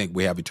them we think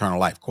we have eternal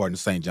life, according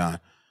to St. John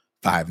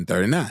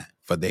 5:39.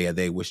 For they are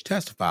they which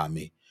testify of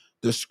me.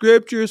 The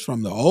scriptures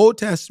from the Old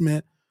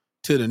Testament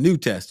to the New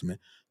Testament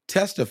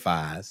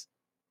testifies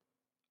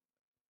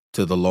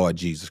to the Lord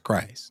Jesus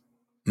Christ.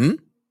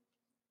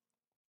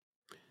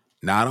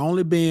 Not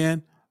only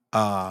being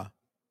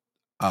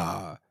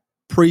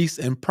priest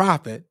and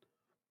prophet,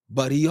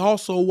 but he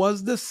also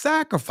was the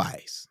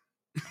sacrifice.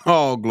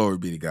 Oh, glory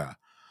be to God.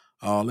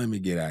 Oh, let me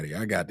get out of here.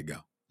 I got to go.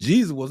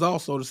 Jesus was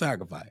also the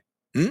sacrifice.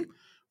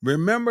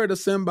 Remember the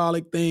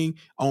symbolic thing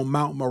on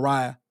Mount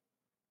Moriah?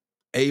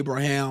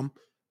 Abraham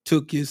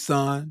took his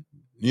son,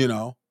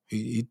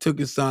 he took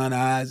his son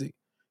Isaac.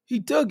 He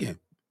took him.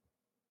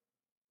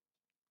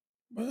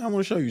 But I'm going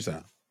to show you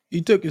something.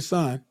 He took his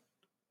son.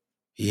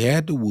 He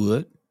had the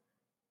wood.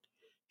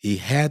 He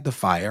had the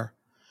fire,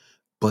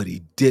 but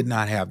he did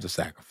not have the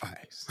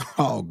sacrifice.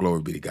 Oh,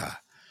 glory be to God.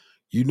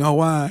 You know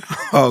why?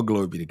 Oh,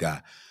 glory be to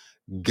God.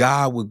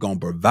 God was going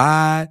to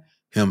provide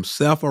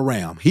himself a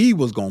ram. He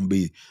was going to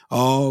be,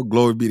 oh,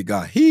 glory be to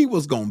God. He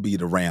was going to be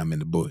the ram in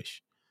the bush.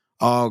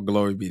 Oh,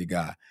 glory be to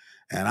God.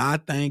 And I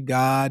thank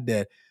God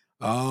that,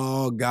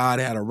 oh, God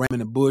had a ram in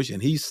the bush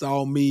and he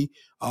saw me.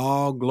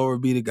 Oh, glory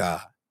be to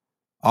God.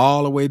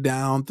 All the way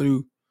down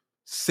through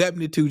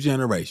 72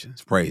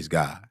 generations. Praise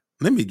God.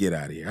 Let me get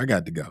out of here. I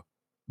got to go.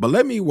 But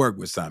let me work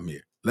with something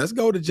here. Let's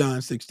go to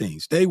John 16.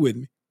 Stay with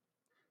me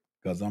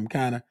because I'm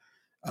kind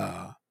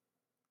of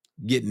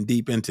getting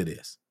deep into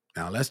this.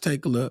 Now let's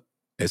take a look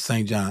at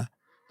St. John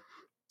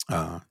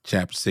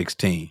chapter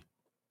 16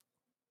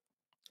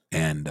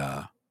 and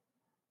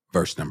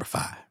verse number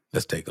 5.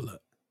 Let's take a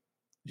look.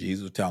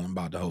 Jesus was telling him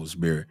about the Holy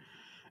Spirit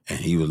and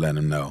he was letting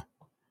him know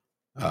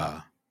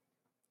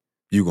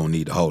you're going to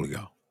need the Holy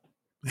Ghost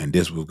and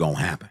this was going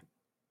to happen.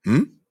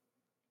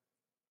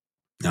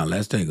 Now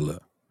let's take a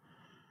look.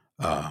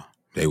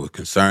 They were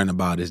concerned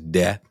about his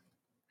death.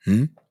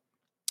 And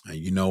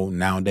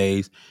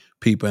nowadays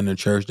people in the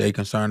church, they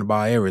concerned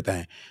about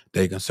everything.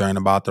 They concerned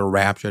about the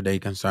rapture. They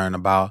concerned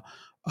about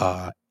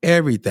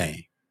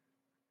everything.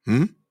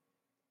 But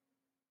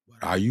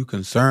are you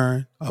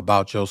concerned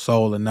about your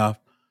soul enough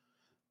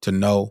to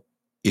know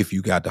if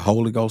you got the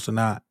Holy Ghost or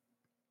not?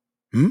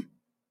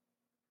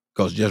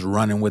 Because just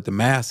running with the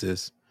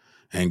masses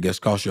and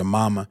just because your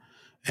mama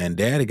and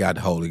daddy got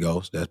the Holy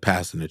Ghost that's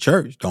passing the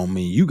church don't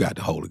mean you got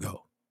the Holy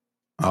Ghost.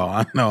 Oh,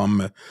 I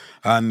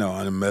know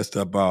I messed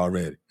up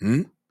already.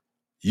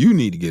 You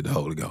need to get the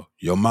Holy Ghost.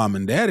 Your mom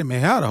and daddy may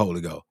have the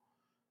Holy Ghost,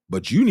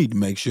 but you need to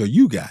make sure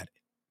you got it.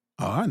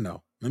 Oh, I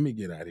know. Let me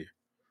get out of here.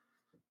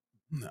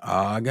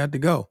 I got to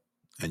go.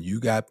 And you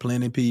got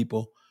plenty of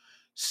people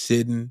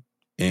sitting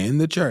in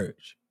the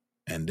church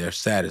and they're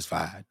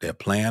satisfied. They're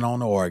playing on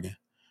the organ.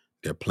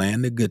 They're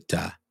playing the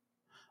guitar.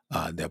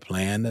 They're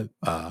playing the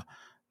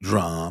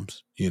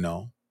drums,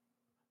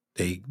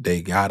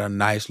 They got a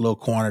nice little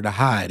corner to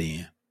hide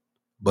in.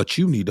 But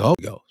you need the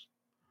Holy Ghost.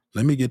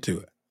 Let me get to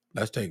it.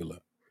 Let's take a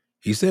look.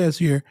 He says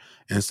here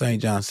in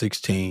St. John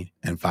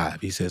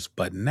 16:5, he says,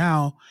 but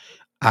now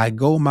I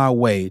go my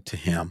way to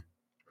him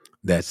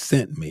that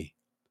sent me,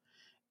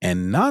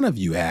 and none of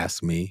you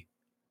ask me,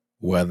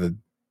 whether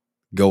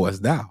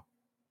goest thou?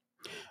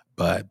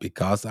 But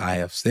because I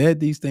have said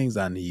these things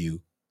unto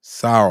you,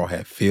 sorrow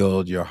hath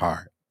filled your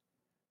heart.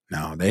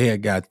 Now they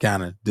had got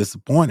kind of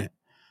disappointed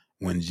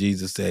when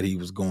Jesus said he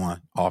was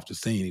going off the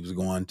scene. He was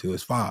going to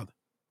his Father.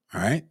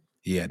 All right.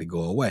 He had to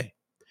go away.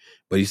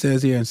 But he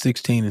says here in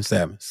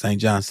 16:7,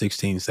 St. John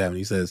 16:7,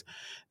 he says,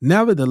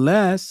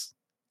 nevertheless,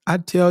 I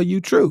tell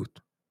you truth.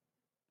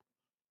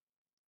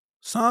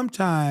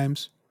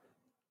 Sometimes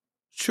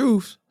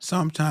truth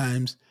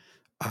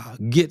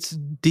gets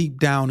deep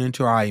down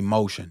into our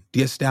emotion,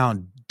 gets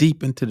down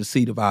deep into the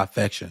seat of our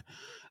affection.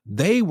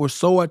 They were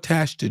so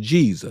attached to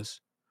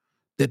Jesus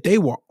that they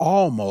were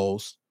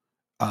almost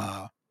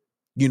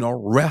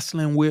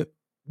wrestling with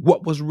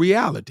what was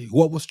reality,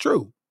 what was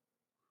true.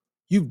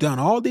 You've done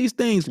all these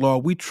things,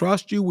 Lord. We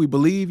trust you. We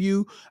believe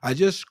you. I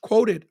just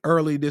quoted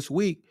early this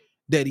week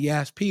that he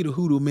asked Peter,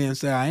 who do men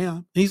say I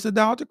am? He said,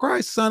 thou art the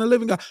Christ, Son of the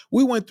living God.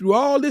 We went through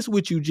all this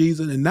with you,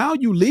 Jesus, and now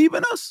you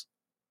leaving us?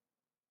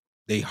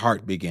 Their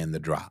heart began to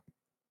drop.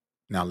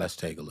 Now let's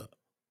take a look.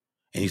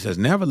 And he says,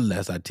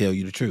 nevertheless, I tell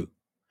you the truth.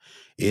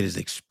 It is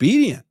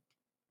expedient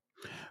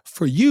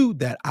for you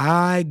that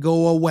I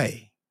go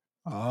away.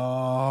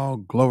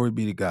 Oh, glory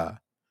be to God.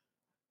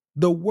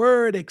 The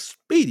word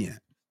expedient,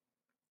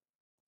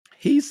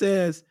 he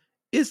says,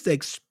 it's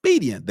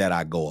expedient that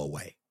I go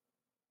away.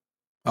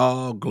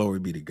 Oh, glory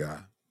be to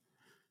God.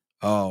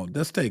 Oh,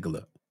 let's take a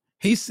look.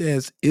 He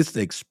says, it's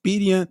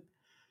expedient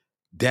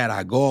that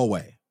I go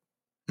away.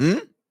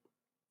 And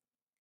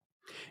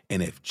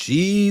if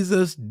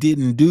Jesus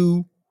didn't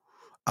do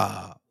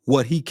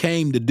what he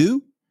came to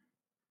do,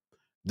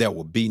 there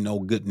would be no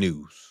good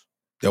news.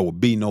 There would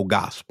be no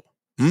gospel.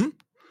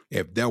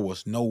 If there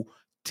was no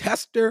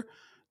tester,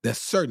 there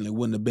certainly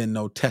wouldn't have been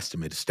no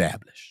testament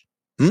established.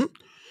 And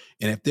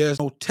if there's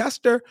no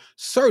tester,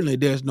 certainly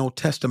there's no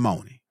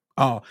testimony.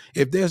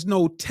 If there's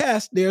no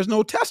test, there's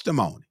no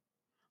testimony.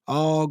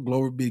 Oh,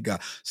 glory be to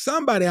God.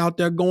 Somebody out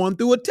there going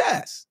through a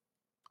test.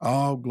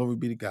 Oh, glory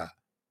be to God.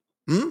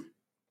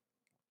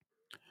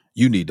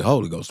 You need the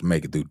Holy Ghost to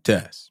make it through the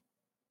test.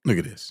 Look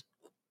at this.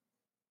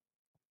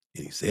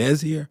 And he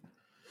says here,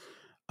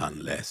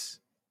 unless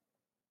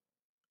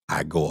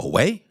I go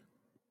away,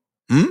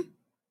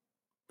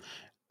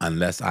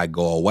 unless I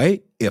go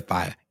away, if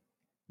I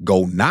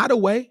go not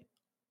away,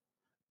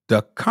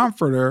 the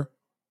Comforter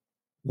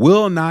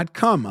will not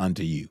come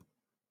unto you.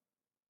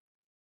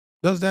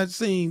 Does that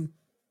seem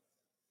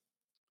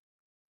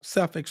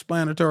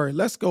self-explanatory?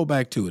 Let's go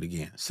back to it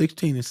again.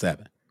 16 and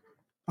 7.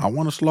 I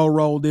want to slow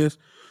roll this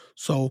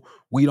so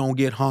we don't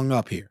get hung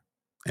up here.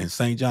 In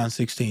St. John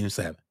 16 and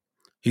 7.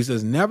 He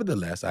says,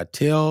 nevertheless, I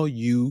tell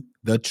you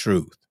the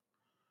truth.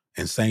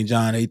 In St.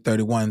 John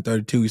 8:31 and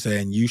 32, he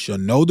said, and you shall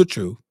know the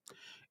truth,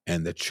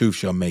 and the truth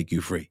shall make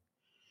you free.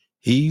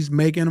 He's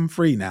making them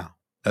free now.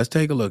 Let's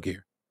take a look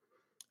here.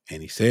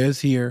 And he says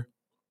here,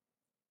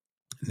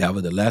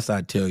 nevertheless,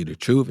 I tell you the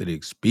truth, it is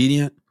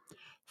expedient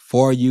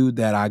for you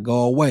that I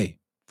go away.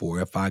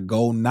 For if I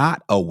go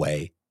not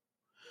away,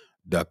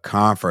 the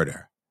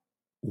Comforter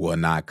will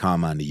not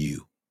come unto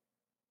you.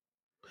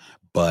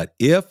 But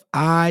if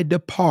I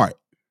depart,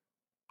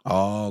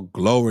 oh,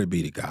 glory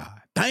be to God.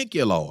 Thank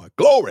you, Lord.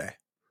 Glory.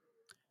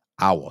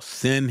 I will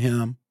send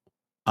him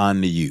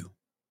unto you.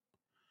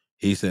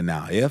 He said,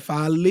 now, if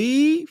I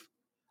leave,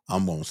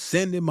 I'm going to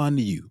send him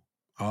unto you.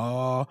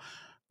 Oh,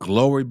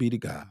 glory be to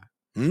God.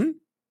 And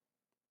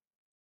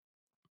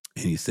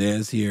he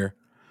says here,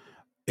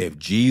 if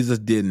Jesus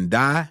didn't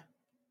die,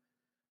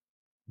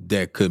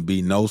 there could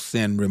be no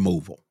sin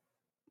removal.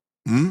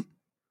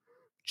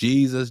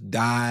 Jesus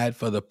died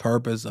for the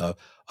purpose of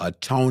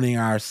atoning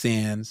our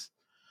sins.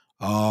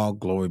 Oh,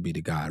 glory be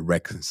to God.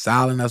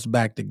 Reconciling us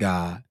back to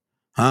God.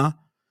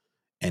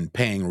 And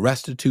paying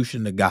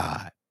restitution to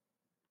God.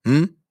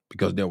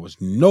 Because there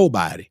was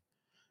nobody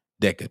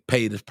that could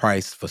pay the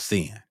price for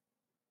sin.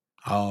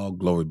 Oh,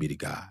 glory be to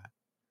God.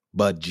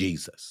 But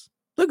Jesus.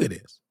 Look at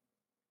this.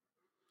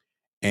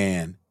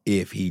 And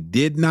if he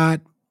did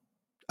not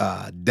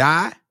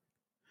die,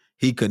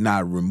 he could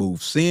not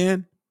remove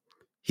sin.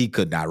 He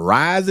could not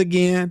rise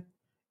again.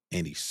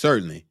 And he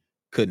certainly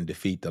couldn't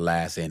defeat the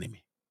last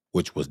enemy,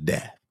 which was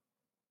death.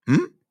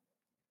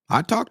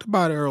 I talked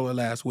about it earlier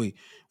last week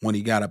when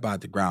he got up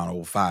out the ground.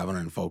 Over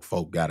 500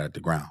 folk got out the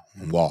ground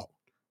and walked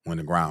when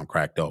the ground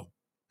cracked open.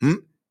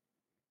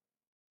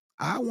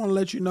 I want to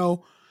let you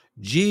know,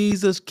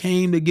 Jesus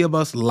came to give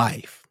us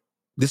life.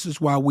 This is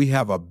why we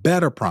have a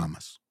better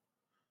promise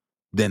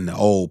than the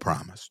old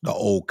promise, the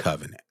old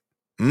covenant.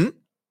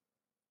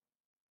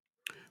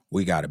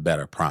 We got a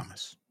better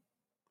promise.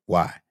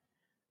 Why?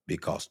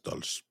 Because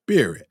the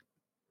Spirit,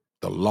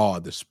 the law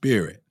of the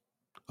Spirit,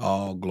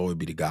 oh, glory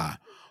be to God,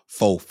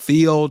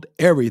 fulfilled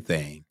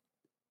everything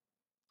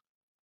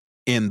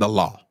in the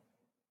law,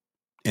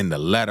 in the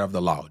letter of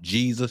the law.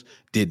 Jesus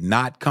did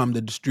not come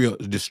to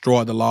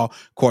destroy the law.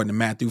 According to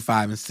Matthew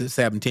 5 and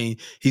 17,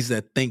 he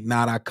said, think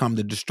not I come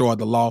to destroy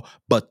the law,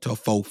 but to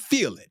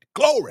fulfill it.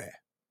 Glory.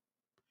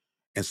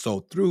 And so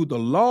through the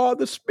law of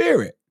the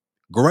Spirit,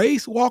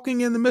 grace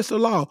walking in the midst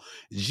of law,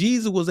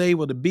 Jesus was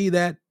able to be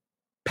that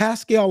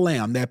Paschal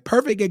lamb, that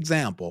perfect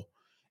example,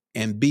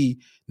 and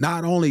be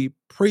not only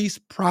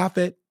priest,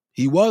 prophet,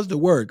 he was the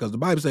word, because the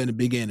Bible said in the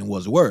beginning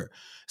was the word.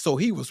 So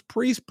he was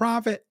priest,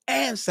 prophet,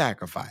 and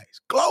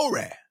sacrifice.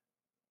 Glory.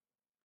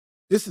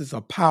 This is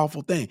a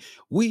powerful thing.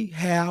 We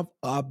have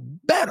a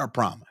better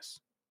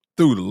promise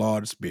through the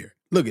Lord of the Spirit.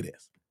 Look at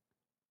this.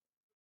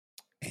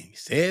 And he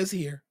says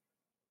here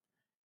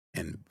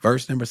in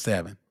verse number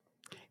 7,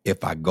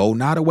 if I go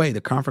not away,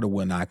 the Comforter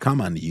will not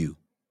come unto you.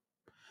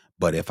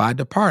 But if I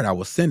depart, I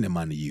will send him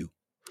unto you.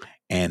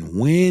 And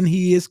when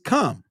he is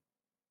come,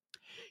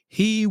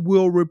 he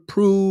will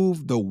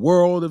reprove the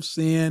world of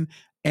sin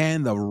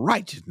and of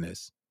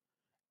righteousness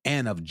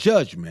and of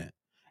judgment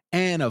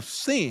and of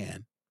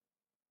sin,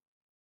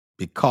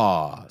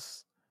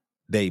 because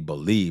they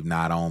believe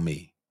not on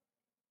me.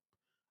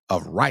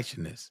 Of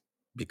righteousness,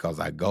 because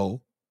I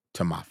go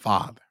to my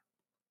Father,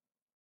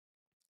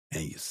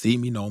 and you see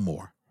me no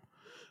more.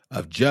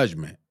 Of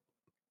judgment,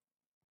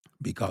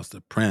 because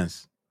the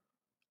prince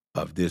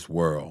of this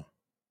world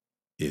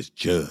is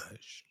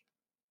judged.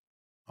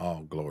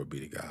 Oh, glory be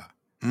to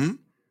God.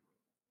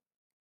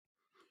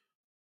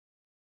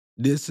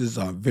 This is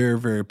a very,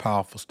 very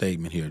powerful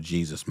statement here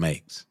Jesus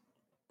makes.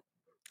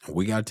 And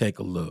we got to take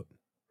a look.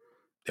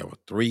 There were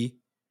three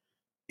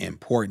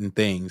important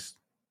things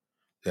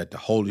that the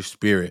Holy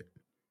Spirit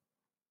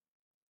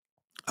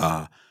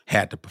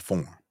had to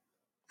perform.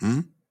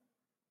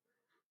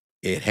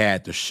 It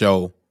had to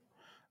show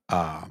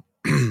the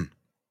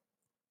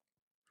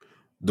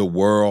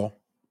world,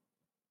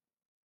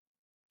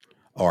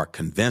 or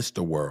convince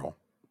the world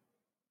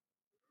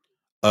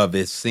of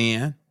its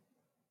sin,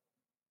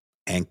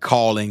 and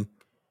calling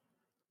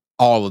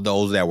all of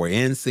those that were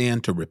in sin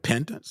to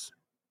repentance.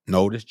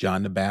 Notice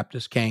John the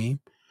Baptist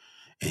came,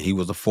 and he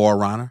was a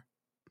forerunner.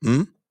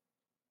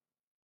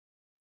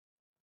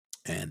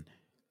 And,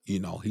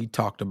 he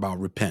talked about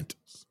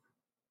repentance,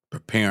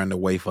 preparing the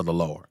way for the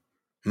Lord.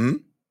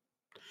 And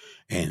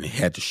he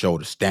had to show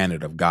the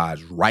standard of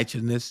God's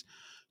righteousness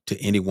to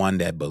anyone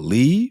that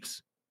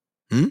believes.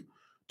 The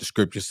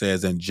scripture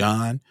says in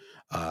John,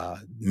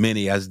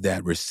 many as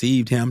that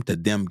received him, to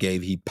them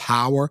gave he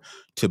power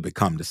to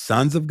become the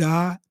sons of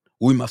God.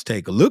 We must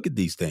take a look at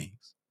these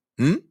things.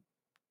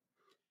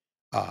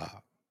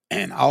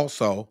 And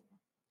also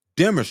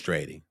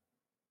demonstrating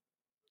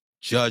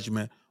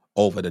judgment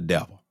over the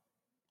devil.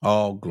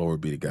 Oh, glory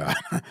be to God.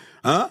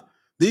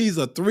 These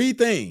are three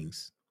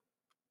things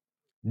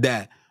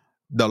that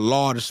the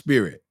law of the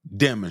Spirit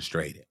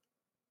demonstrated.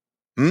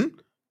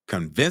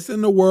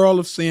 Convincing the world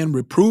of sin,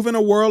 reproving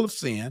the world of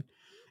sin,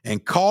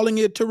 and calling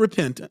it to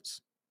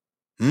repentance.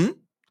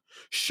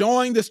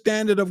 Showing the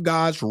standard of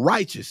God's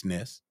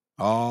righteousness.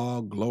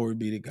 Oh, glory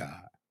be to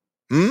God.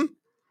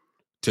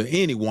 To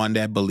anyone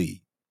that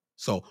believes.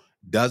 So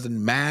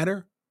doesn't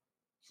matter,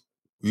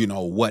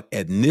 what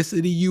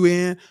ethnicity you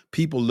in.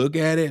 People look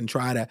at it and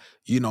try to,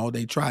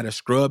 they try to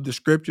scrub the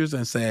scriptures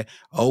and say,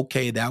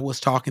 okay, that was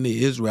talking to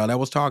Israel. That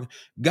was talking.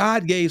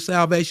 God gave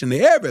salvation to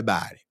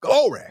everybody.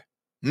 Glory.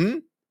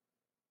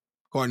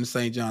 According to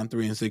St. John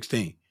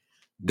 3:16,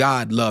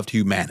 God loved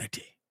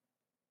humanity.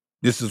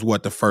 This is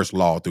what the first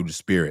law through the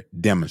Spirit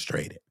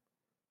demonstrated.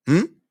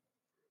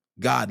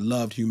 God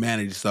loved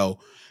humanity so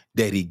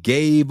that he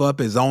gave up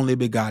his only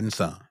begotten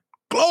son.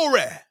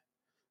 Glory.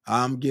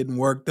 I'm getting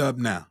worked up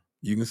now.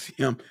 You can see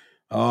him.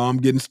 Oh, I'm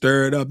getting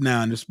stirred up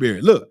now in the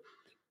spirit. Look,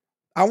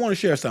 I want to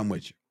share something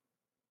with you.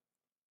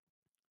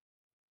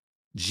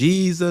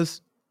 Jesus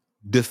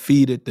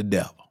defeated the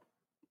devil.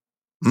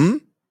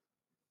 And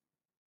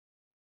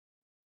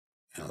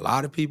a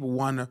lot of people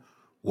wonder,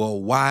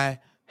 well, why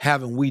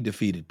haven't we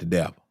defeated the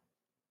devil?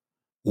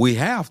 We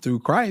have through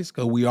Christ,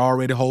 because we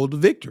already hold the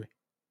victory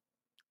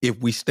if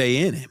we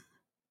stay in him.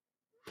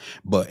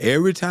 But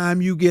every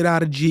time you get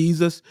out of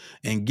Jesus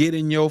and get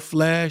in your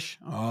flesh,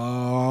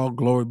 oh,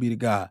 glory be to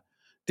God.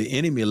 The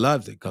enemy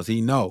loves it because he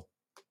know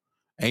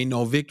ain't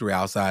no victory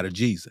outside of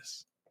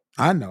Jesus.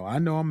 I know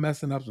I'm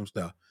messing up some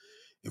stuff.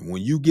 And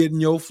when you get in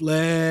your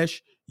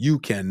flesh, you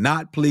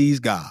cannot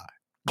please God.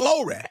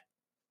 Glory.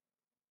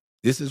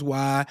 This is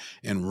why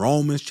in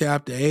Romans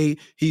chapter 8,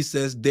 he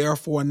says,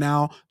 therefore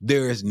now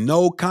there is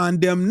no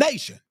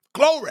condemnation.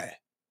 Glory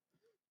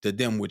to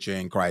them which are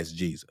in Christ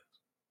Jesus,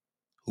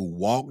 who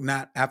walk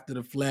not after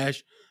the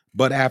flesh,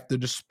 but after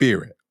the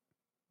Spirit.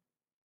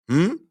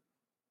 I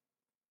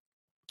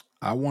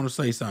want to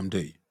say something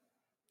to you.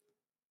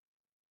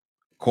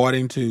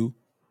 According to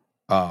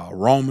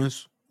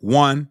Romans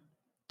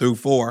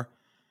 1-4,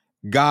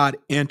 God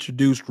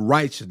introduced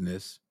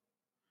righteousness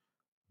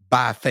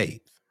by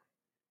faith.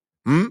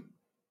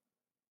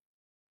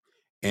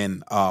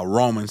 In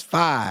Romans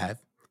 5,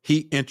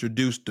 he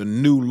introduced the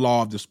new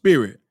law of the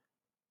Spirit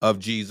of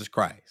Jesus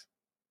Christ.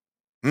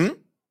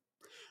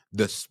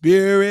 The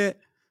Spirit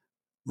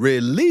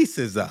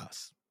releases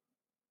us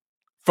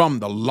from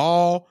the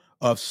law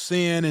of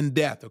sin and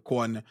death,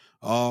 according to,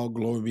 oh,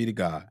 glory be to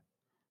God,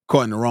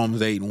 according to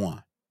Romans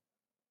 8:1.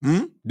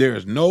 There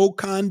is no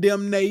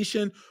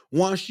condemnation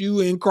once you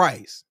in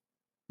Christ.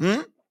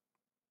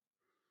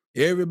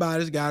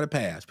 Everybody's got a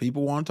past.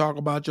 People want to talk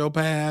about your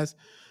past.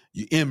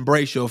 You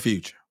embrace your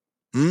future.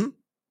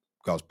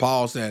 Because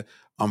Paul said,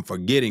 I'm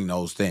forgetting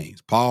those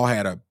things. Paul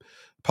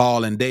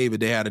and David,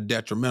 they had a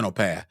detrimental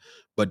past,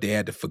 but they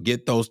had to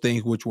forget those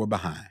things which were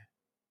behind.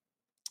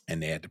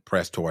 And they had to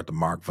press toward the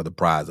mark for the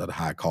prize of the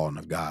high calling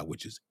of God,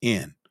 which is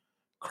in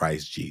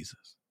Christ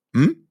Jesus.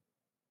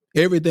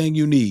 Everything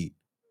you need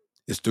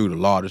is through the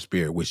law of the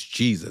Spirit, which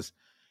Jesus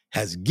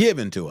has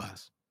given to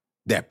us,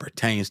 that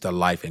pertains to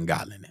life and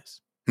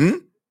godliness.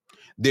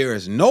 There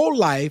is no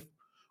life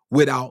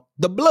without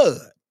the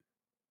blood.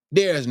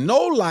 There is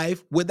no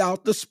life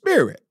without the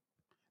Spirit.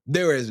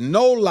 There is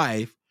no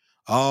life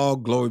Oh,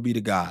 glory be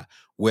to God.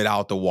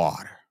 Without the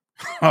water.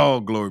 Oh,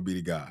 glory be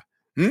to God.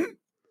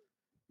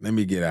 Let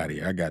me get out of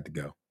here. I got to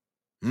go.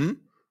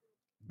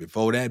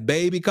 Before that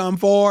baby come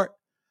forward,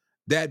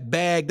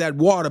 that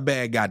water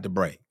bag got to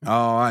break.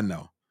 Oh, I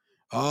know.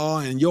 Oh,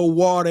 and your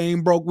water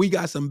ain't broke. We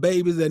got some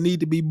babies that need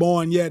to be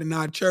born yet in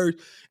our church,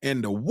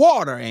 and the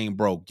water ain't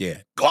broke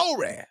yet.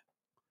 Glory.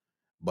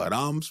 But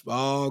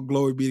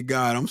glory be to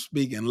God. I'm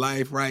speaking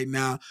life right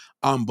now.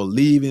 I'm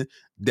believing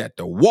that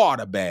the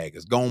water bag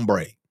is going to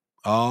break.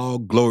 Oh,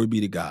 glory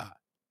be to God.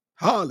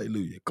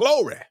 Hallelujah.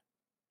 Glory.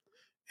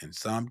 And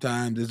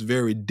sometimes it's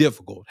very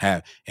difficult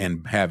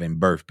having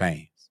birth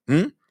pains.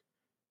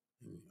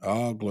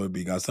 Oh, glory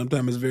be to God.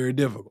 Sometimes it's very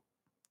difficult.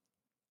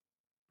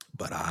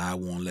 But I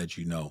want to let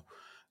you know,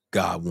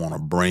 God want to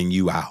bring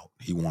you out.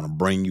 He want to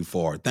bring you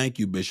forward. Thank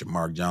you, Bishop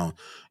Mark Jones.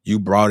 You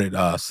brought it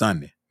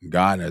Sunday.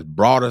 God has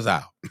brought us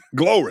out.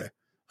 Glory.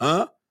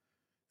 Huh?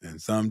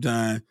 And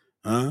sometimes,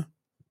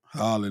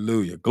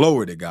 hallelujah.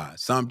 Glory to God.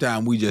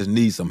 Sometimes we just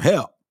need some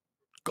help.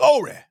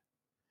 Glory.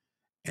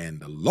 And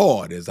the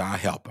Lord is our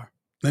helper.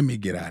 Let me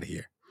get out of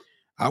here.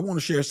 I want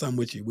to share something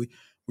with you.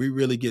 We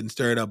really getting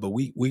stirred up, but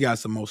we got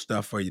some more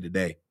stuff for you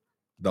today.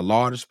 The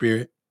law of the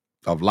Spirit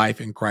of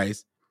life in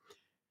Christ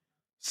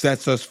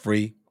sets us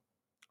free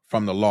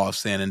from the law of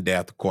sin and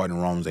death, according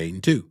to Romans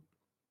 8:2.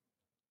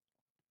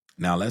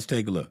 Now let's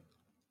take a look.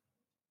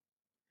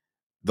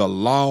 The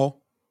law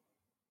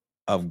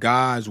of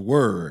God's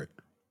word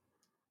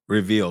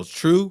reveals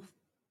two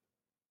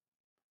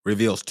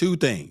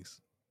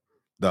things.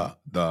 The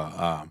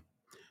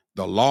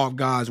law of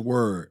God's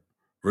word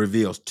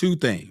reveals two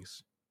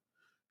things: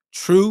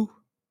 truth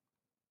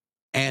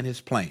and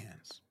his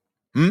plans.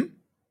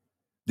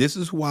 This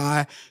is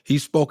why he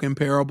spoke in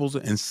parables,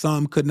 and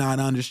some could not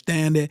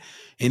understand it.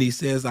 And he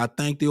says, I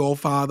thank thee, O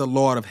Father,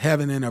 Lord of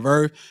heaven and of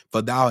earth,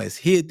 for thou hast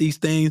hid these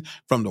things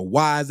from the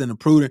wise and the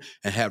prudent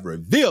and have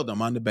revealed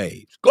them unto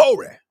babes.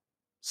 Glory.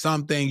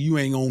 Some things you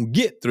ain't going to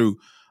get through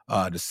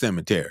the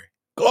cemetery.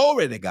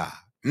 Glory to God.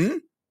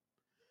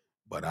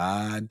 But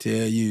I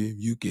tell you,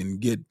 you can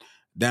get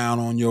down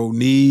on your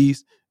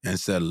knees and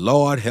say,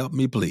 Lord, help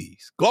me,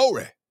 please.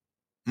 Glory.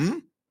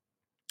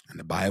 And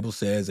the Bible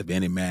says, if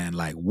any man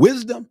lack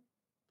wisdom,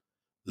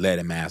 let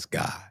him ask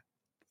God,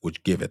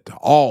 which giveth to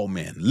all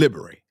men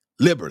liberally,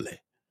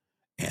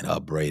 and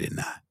upbraideth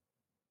not.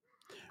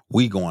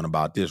 We going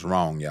about this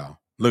wrong, y'all.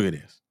 Look at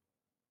this.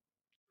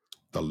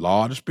 The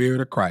law of the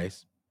Spirit of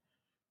Christ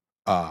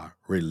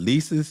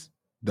releases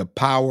the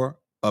power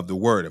of the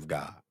word of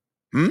God.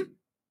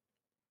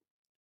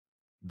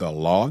 The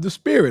law of the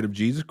Spirit of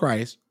Jesus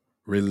Christ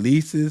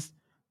releases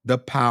the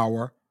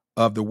power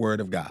of the word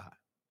of God.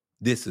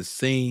 This is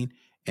seen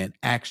in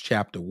Acts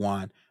chapter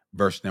 1,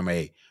 verse number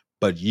 8.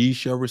 But ye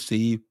shall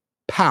receive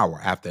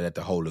power after that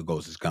the Holy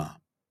Ghost is come.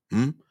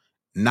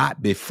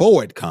 Not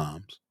before it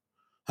comes.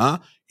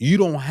 You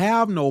don't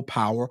have no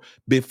power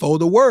before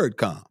the word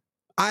comes.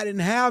 I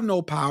didn't have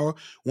no power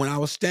when I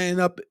was standing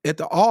up at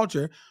the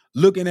altar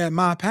looking at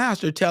my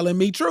pastor telling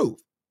me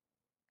truth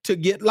to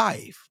get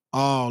life.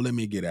 Oh, let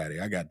me get out of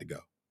here. I got to go.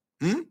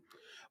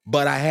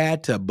 But I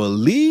had to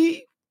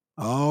believe.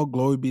 Oh,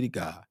 glory be to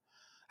God.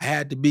 I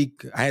had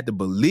to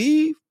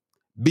believe,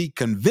 be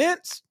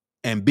convinced,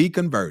 and be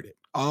converted.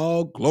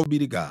 Oh, glory be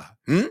to God.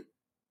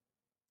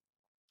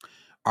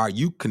 Are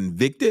you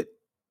convicted?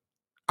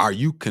 Are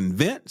you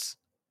convinced?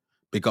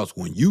 Because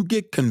when you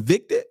get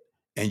convicted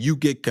and you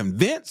get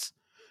convinced,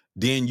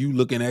 then you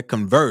looking at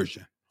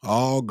conversion.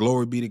 Oh,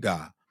 glory be to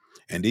God.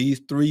 And these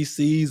 3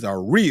 C's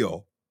are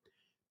real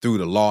through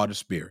the law of the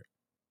Spirit.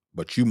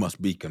 But you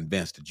must be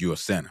convinced that you're a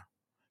sinner.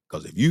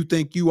 Because if you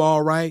think you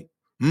all right,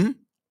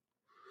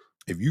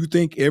 if you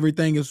think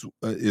everything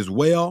is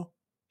well,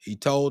 he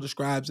told the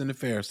scribes and the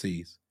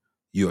Pharisees,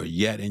 you're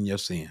yet in your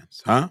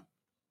sins. You're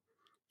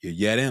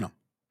yet in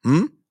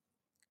them.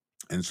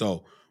 And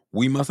so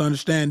we must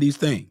understand these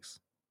things.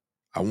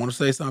 I want to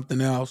say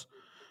something else.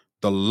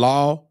 The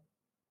law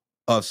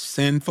of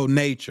sinful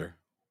nature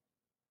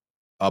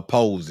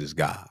opposes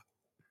God.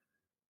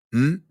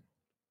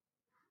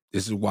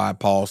 This is why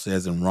Paul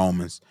says in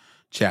Romans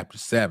chapter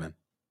 7,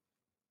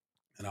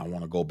 and I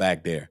want to go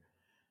back there.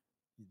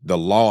 The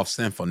law of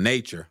sinful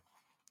nature,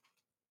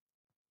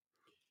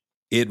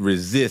 it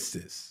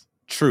resists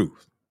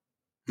truth.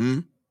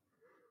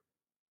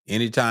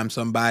 Anytime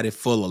somebody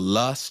full of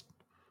lust,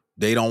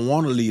 they don't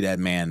want to leave that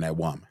man, that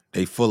woman.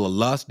 They full of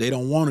lust, they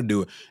don't want to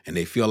do it, and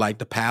they feel like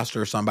the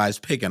pastor or somebody's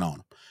picking on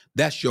them.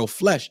 That's your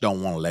flesh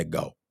don't want to let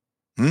go.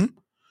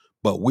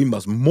 But we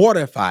must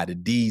mortify the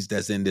deeds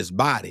that's in this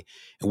body,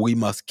 and we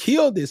must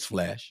kill this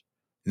flesh,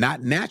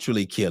 not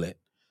naturally kill it,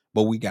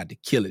 but we got to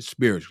kill it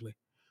spiritually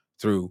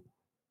through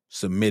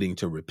submitting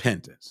to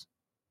repentance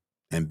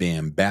and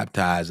being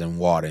baptized in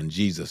water in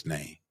Jesus'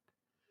 name,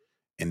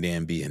 and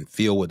then being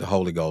filled with the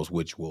Holy Ghost,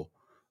 which will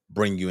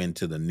bring you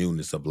into the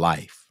newness of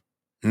life.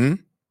 You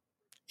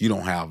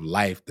don't have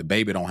life. The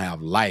baby don't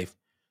have life.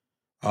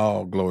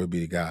 Oh, glory be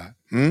to God.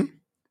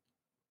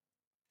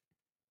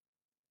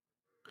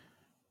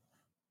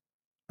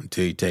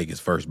 Until you take his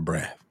first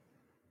breath.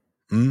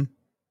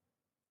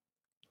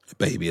 The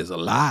baby is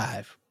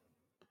alive,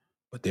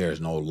 but there is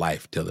no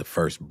life till the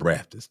first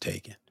breath is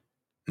taken.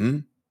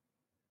 And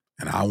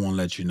I want to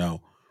let you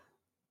know,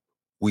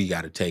 we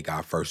got to take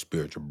our first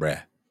spiritual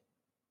breath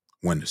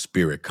when the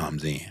Spirit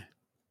comes in.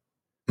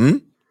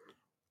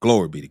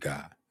 Glory be to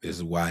God. This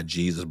is why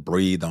Jesus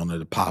breathed on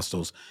the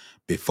apostles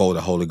before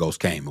the Holy Ghost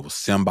came. It was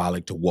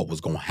symbolic to what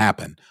was going to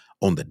happen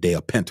on the day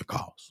of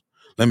Pentecost.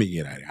 Let me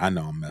get at it. I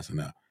know I'm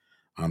messing up.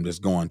 I'm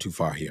just going too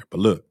far here.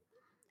 But look,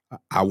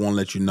 I want to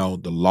let you know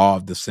the law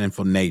of the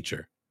sinful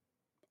nature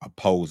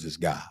opposes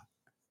God.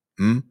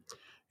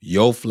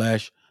 Your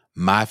flesh,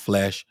 my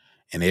flesh,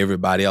 and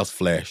everybody else's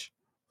flesh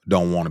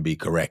don't want to be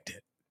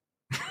corrected.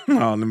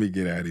 Oh, let me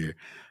get out of here.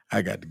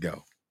 I got to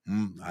go.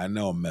 I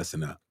know I'm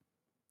messing up.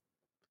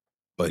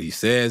 But he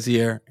says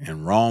here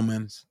in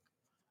Romans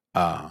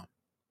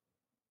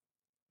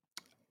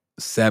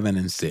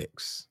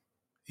 7:6,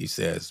 he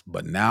says,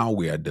 but now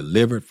we are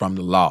delivered from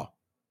the law,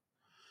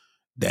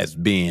 that's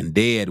being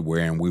dead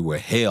wherein we were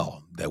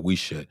held, that we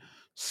should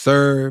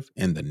serve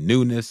in the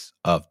newness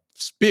of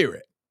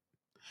spirit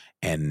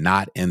and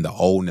not in the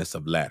oldness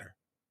of letter.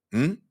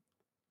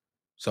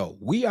 So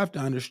we have to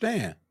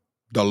understand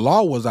the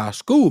law was our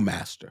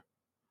schoolmaster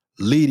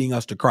leading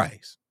us to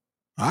Christ.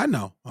 I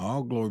know.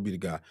 All glory be to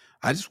God.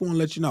 I just want to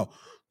let you know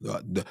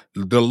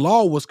the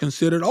law was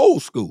considered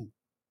old school.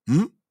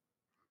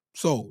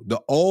 So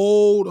the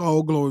old,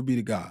 all glory be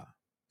to God,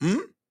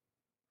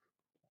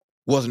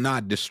 was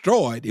not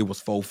destroyed. It was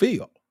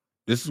fulfilled.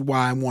 This is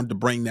why I wanted to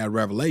bring that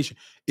revelation.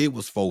 It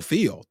was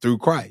fulfilled through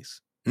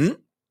Christ. But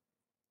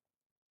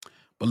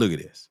look at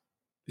this.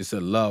 It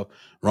said love,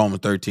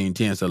 Romans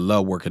 13:10 said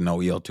love working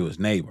no ill to his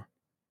neighbor,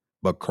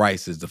 but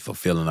Christ is the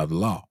fulfilling of the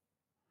law.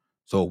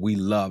 So if we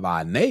love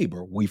our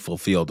neighbor, we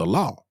fulfill the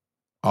law.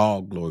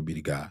 All glory be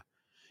to God.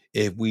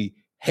 If we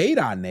hate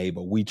our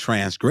neighbor, we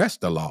transgress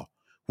the law,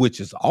 which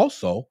is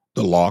also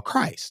the law of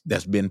Christ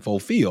that's been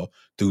fulfilled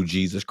through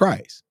Jesus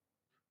Christ.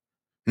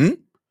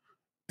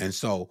 And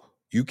so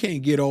you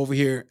can't get over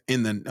here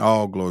in the,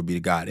 all glory be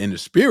to God, in the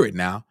spirit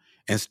now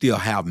and still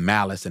have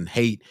malice and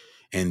hate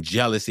and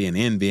jealousy and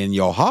envy in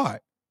your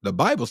heart. The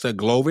Bible said,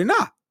 glory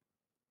not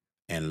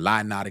and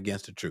lie not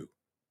against the truth.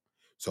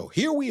 So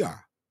here we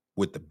are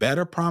with the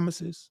better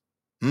promises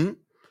through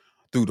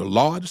the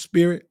law of the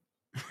spirit.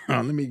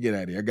 Let me get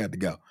out of here. I got to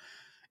go.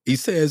 He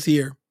says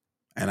here,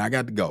 and I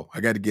got to go. I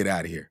got to get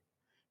out of here.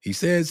 He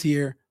says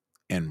here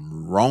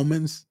in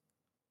Romans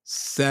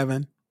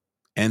 7:7,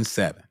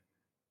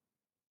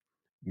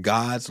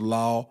 God's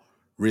law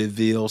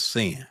reveals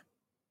sin.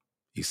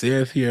 He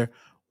says here,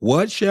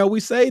 what shall we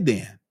say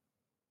then?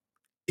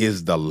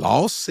 Is the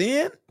law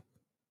sin?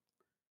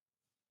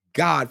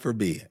 God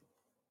forbid.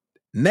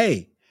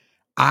 Nay,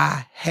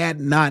 I had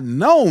not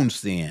known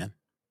sin,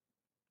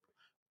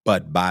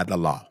 but by the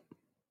law.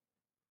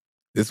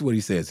 This is what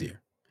he says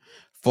here.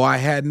 For I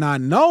had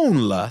not known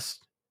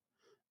lust,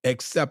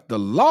 except the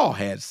law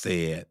had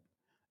said,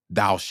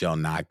 thou shalt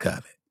not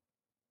covet.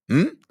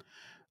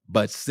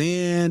 But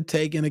sin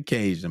taking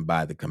occasion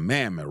by the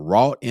commandment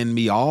wrought in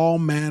me all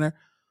manner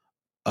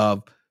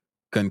of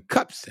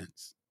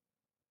concupiscence.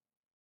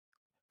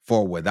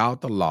 For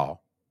without the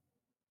law,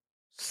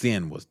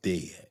 sin was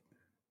dead.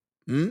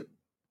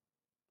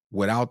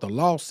 Without the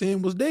law,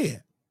 sin was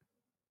dead.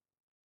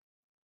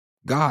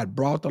 God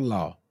brought the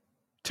law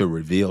to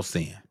reveal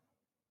sin.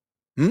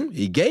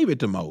 He gave it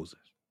to Moses.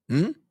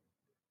 And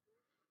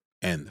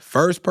the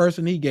first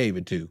person he gave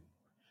it to,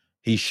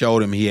 he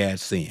showed him he had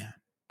sin.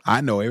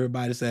 I know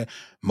everybody said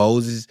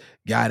Moses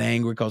got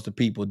angry because the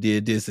people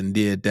did this and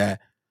did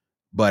that.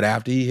 But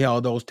after he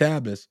held those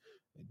tablets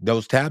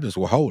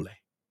were holy.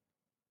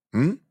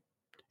 And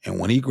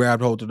when he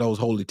grabbed hold of those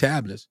holy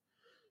tablets,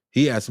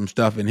 he had some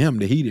stuff in him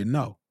that he didn't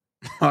know.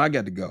 I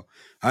got to go.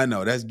 I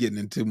know that's getting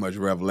into too much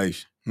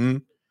revelation.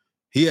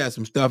 He had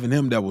some stuff in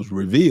him that was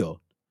revealed,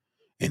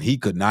 and he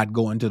could not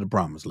go into the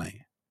promised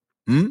land.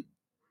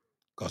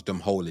 Because them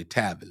holy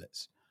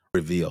tablets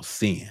reveal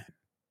sin.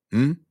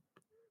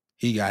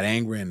 He got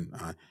angry, and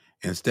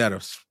instead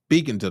of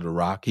speaking to the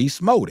rock, he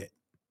smote it.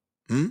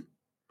 And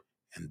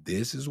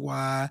this is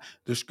why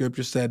the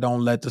scripture said,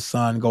 don't let the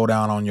sun go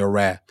down on your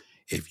wrath.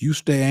 If you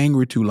stay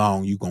angry too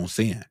long, you're going to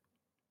sin.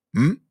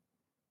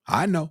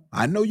 I know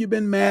you've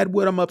been mad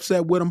with him,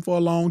 upset with him for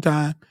a long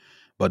time,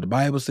 but the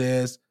Bible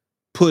says,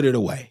 put it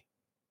away.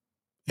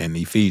 In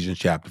Ephesians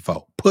chapter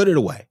 4, put it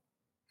away.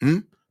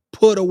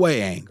 Put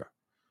away anger.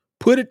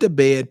 Put it to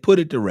bed, put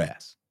it to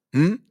rest.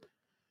 And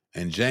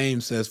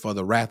James says, for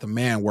the wrath of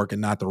man working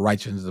not the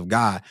righteousness of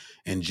God,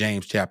 in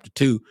James chapter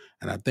 2.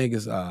 And I think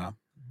it's,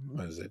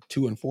 what is it,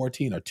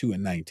 2:14 or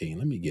 2:19?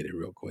 Let me get it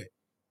real quick.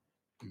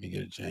 Let me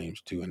get it,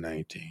 James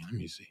 2:19. Let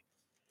me see.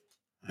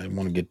 I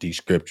want to get these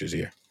scriptures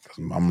here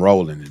because I'm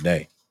rolling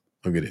today.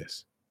 Look at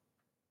this.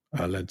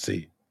 Let's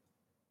see.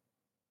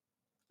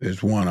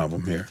 There's one of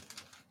them here.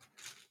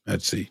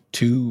 Let's see.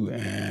 2,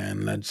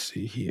 and let's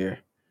see here.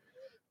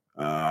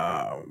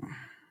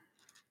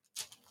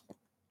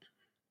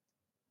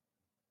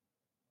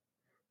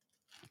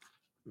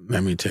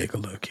 Let me take a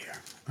look here.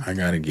 I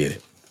got to get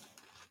it.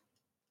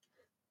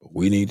 But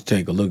we need to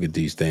take a look at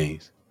these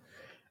things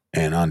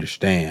and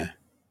understand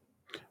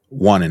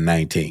 1 and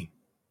 19.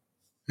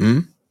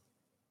 1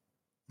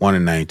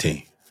 and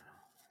 19.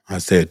 I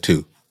said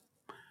 2,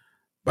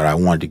 but I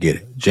wanted to get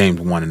it.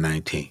 James 1 and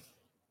 19.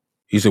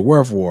 He said,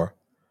 wherefore,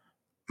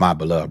 my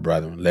beloved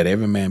brethren, let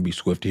every man be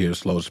swift to hear,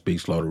 slow to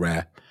speak, slow to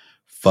wrath.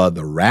 For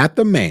the wrath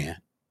of man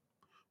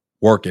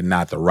worketh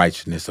not the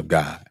righteousness of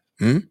God.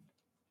 I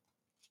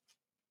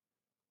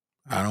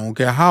don't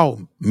care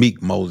how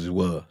meek Moses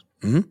was.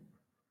 The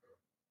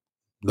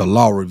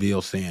law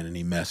revealed sin and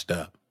he messed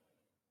up.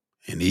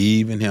 And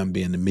even him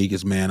being the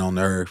meekest man on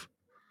earth,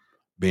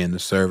 being the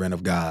servant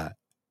of God,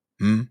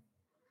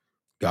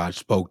 God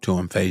spoke to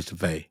him face to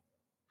face,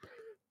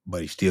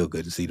 but he still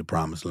couldn't see the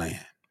promised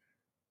land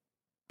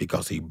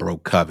because he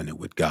broke covenant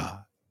with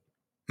God.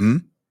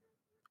 And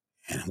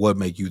what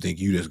make you think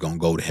you just gonna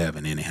go to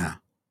heaven anyhow?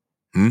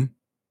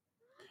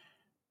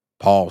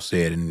 Paul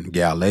said in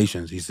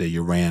Galatians, he said,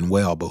 you ran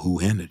well, but who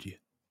hindered you?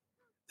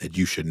 That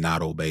you should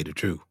not obey the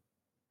truth.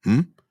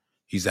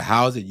 He said,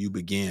 how is it you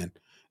begin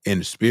in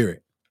the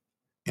spirit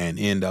and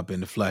end up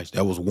in the flesh?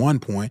 There was one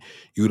point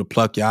you would have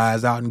plucked your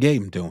eyes out and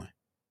gave them to him.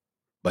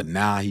 But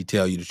now he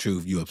tell you the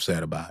truth, you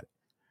upset about it.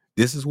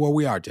 This is where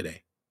we are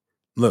today.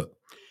 Look,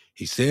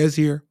 he says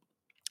here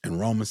in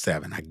Romans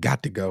 7, I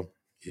got to go.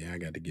 Yeah, I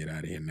got to get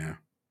out of here now.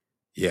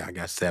 Yeah, I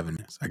got 7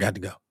 minutes. I got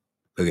to go.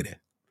 Look at that.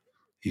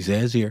 He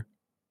says here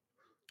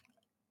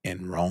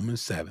in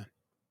Romans 7,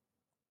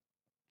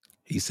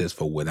 he says,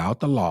 for without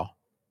the law,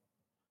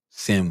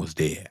 sin was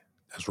dead.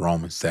 That's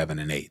Romans 7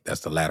 and 8.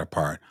 That's the latter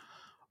part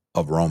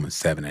of Romans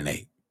 7 and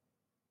 8.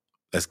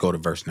 Let's go to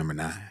verse number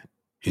 9.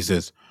 He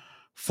says,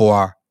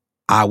 for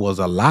I was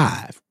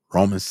alive,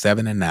 Romans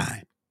 7 and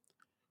 9.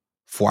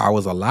 For I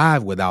was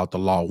alive without the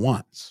law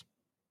once.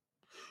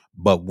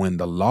 But when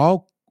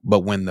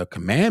the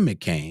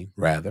commandment came,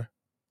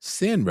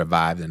 sin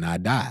revived and I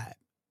died.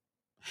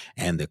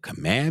 And the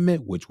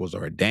commandment which was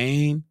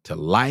ordained to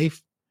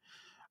life,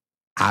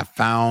 I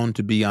found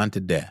to be unto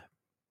death.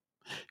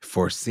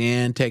 For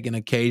sin taking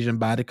occasion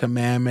by the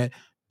commandment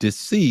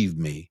deceived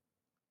me,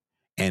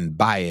 and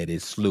by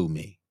it slew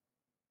me.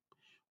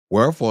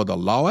 Wherefore the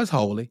law is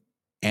holy,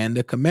 and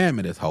the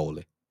commandment is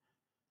holy,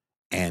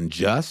 and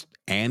just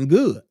and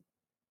good.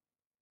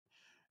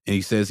 And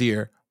he says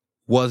here,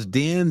 was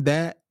then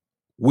that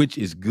which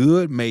is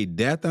good made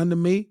death unto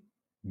me?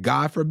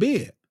 God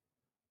forbid.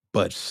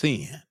 But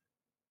sin.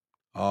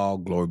 Oh,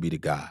 glory be to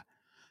God.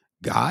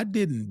 God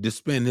didn't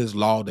dispense his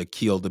law to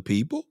kill the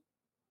people.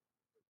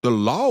 The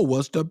law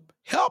was to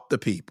help the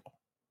people.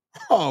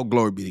 Oh,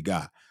 glory be to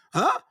God.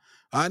 Huh?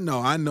 I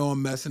know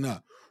I'm messing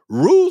up.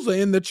 Rules are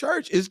in the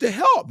church is to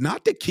help,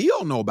 not to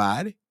kill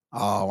nobody.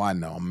 Oh, I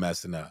know I'm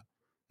messing up.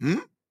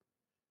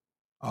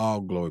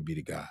 Oh, glory be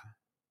to God.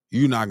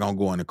 You're not going to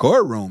go in the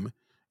courtroom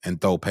and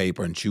throw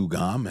paper and chew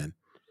gum and,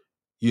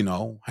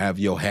 have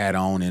your hat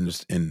on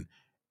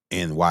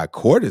in while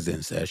court is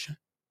in session.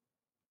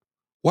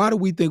 Why do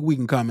we think we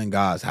can come in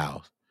God's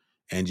house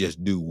and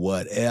just do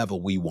whatever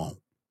we want?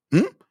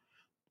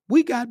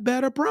 We got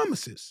better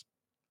promises.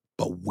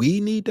 But we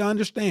need to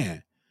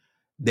understand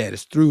that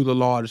it's through the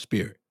law of the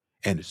Spirit.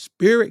 And the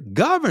Spirit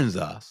governs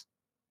us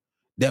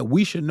that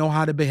we should know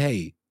how to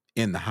behave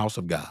in the house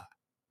of God.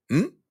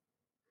 The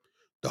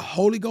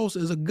Holy Ghost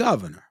is a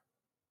governor.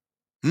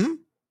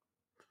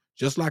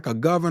 Just like a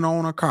governor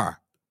on a car.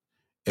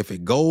 If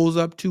it goes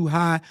up too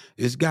high,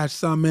 it's got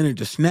something in it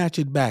to snatch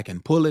it back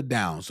and pull it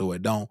down so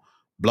it don't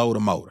blow the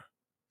motor.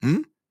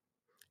 And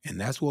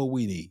that's what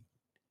we need.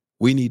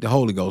 We need the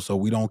Holy Ghost so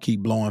we don't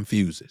keep blowing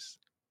fuses.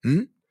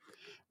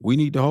 We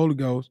need the Holy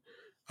Ghost.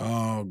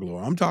 Oh,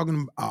 glory. I'm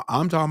talking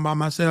about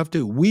myself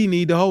too. We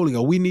need the Holy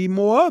Ghost. We need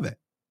more of it.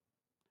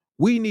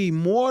 We need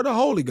more of the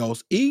Holy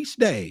Ghost each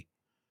day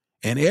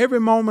and every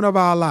moment of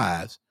our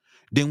lives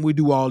than we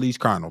do all these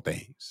carnal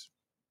things.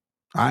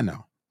 I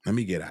know. Let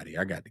me get out of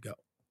here. I got to go.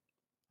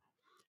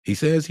 He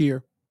says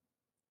here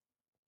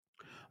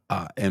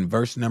in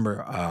verse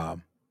number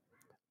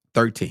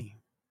 13,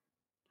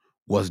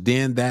 was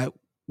then that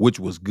which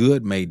was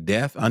good made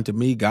death unto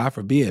me? God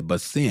forbid,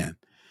 but sin,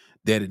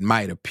 that it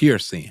might appear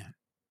sin.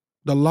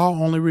 The law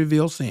only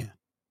reveals sin,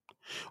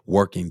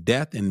 working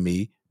death in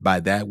me by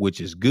that which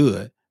is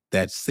good,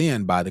 that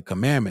sin by the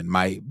commandment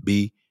might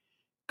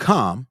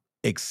become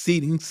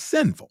exceeding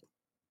sinful.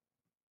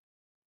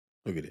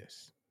 Look at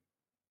this.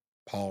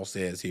 Paul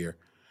says here,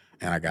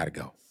 and I got to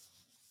go.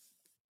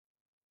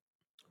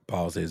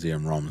 Paul says here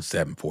in Romans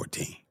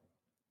 7:14,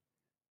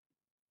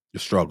 the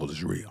struggle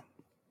is real.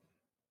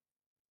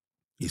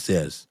 He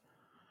says,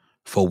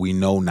 for we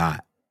know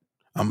not.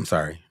 I'm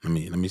sorry. Let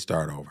me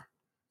start over.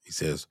 He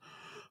says,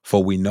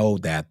 for we know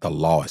that the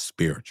law is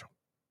spiritual.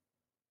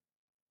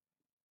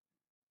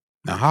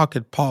 Now, how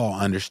could Paul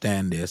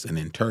understand this and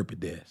interpret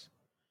this?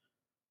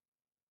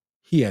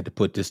 He had to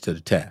put this to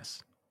the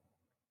test.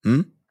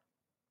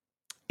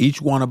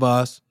 Each one of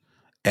us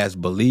as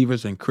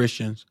believers and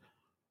Christians,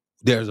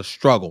 there's a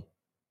struggle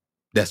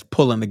that's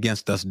pulling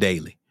against us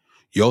daily.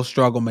 Your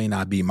struggle may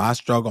not be my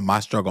struggle.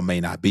 My struggle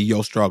may not be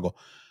your struggle.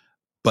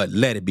 But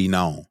let it be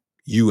known,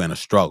 you in a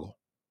struggle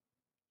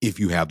if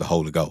you have the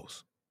Holy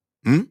Ghost.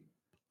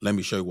 Let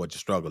me show you what your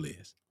struggle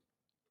is.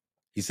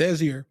 He says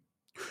here,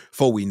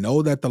 for we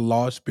know that the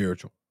law is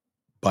spiritual,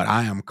 but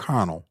I am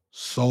carnal,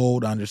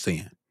 sold under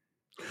sin.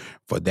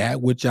 For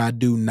that which I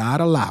do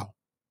not allow,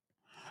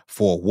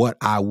 for what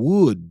I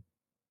would,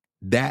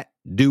 that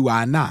do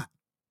I not.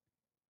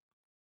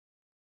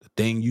 The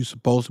thing you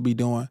supposed to be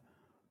doing,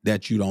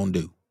 that you don't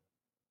do.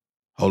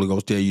 Holy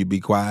Ghost tell you be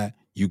quiet,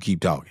 you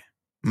keep talking.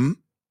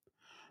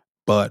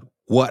 But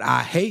what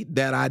I hate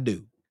that I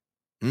do,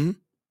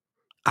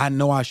 I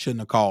know I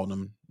shouldn't have called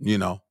them,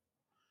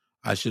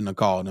 I shouldn't have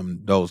called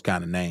them those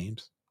kind of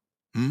names.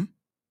 The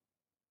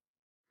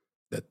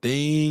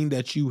thing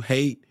that you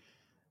hate,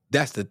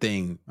 that's the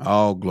thing.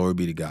 Oh, glory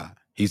be to God.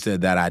 He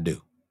said that I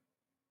do.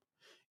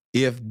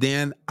 If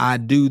then I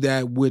do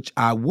that which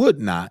I would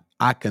not,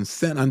 I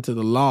consent unto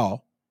the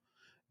law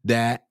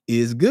that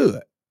is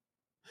good.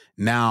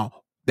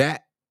 Now,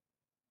 that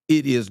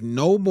it is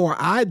no more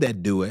I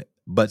that do it,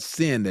 but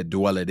sin that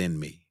dwelleth in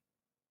me.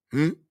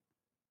 This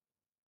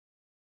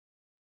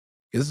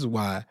is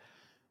why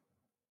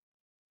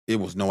it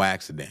was no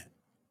accident.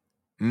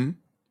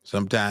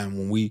 Sometimes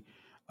when we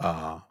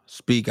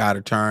speak out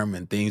of term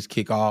and things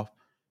kick off,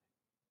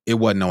 it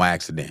wasn't no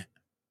accident.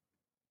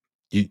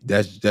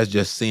 That's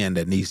just sin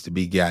that needs to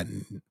be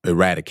gotten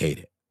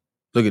eradicated.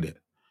 Look at it.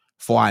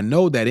 For I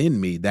know that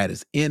in me, that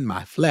is in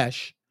my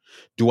flesh,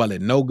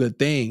 dwelleth no good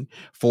thing.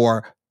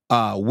 For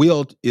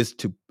will is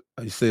to,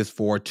 it says,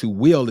 for to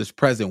will is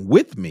present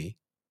with me.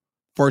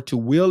 For to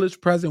will is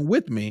present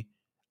with me.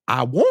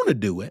 I want to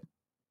do it,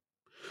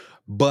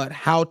 but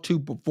how to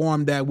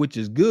perform that which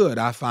is good,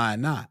 I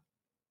find not.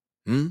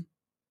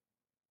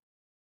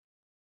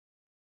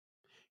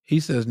 He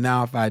says,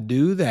 now if I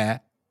do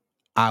that,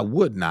 I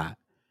would not.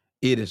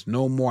 It is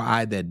no more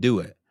I that do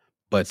it,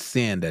 but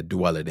sin that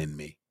dwelleth in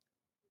me.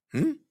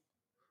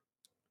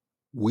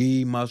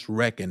 We must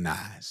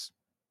recognize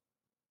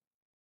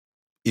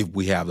if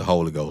we have the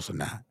Holy Ghost or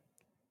not.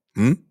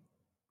 And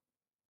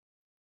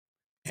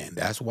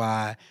that's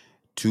why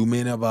too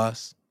many of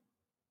us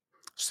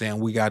saying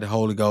we got the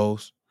Holy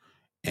Ghost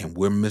and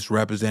we're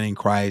misrepresenting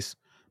Christ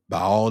by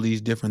all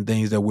these different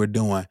things that we're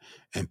doing,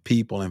 and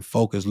people and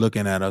focus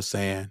looking at us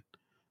saying,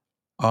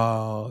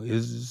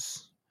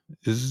 is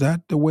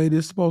that the way this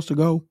is supposed to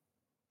go?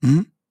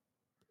 And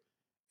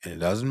it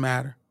doesn't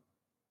matter.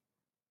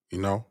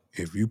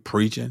 If you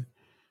preaching,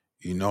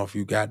 if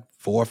you got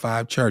 4 or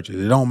 5 churches,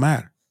 it don't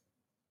matter.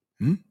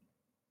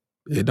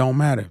 It don't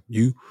matter.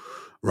 You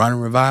running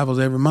revivals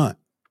every month.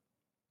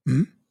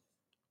 We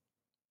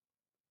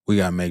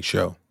got to make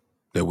sure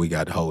that we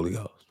got the Holy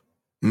Ghost.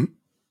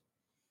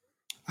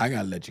 I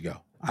got to let you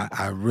go.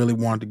 I really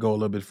wanted to go a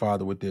little bit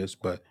farther with this,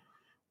 but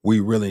we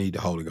really need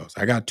the Holy Ghost.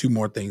 I got 2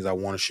 more things I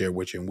want to share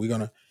with you,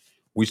 and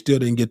we still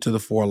didn't get to the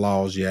 4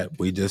 laws yet.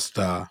 We just,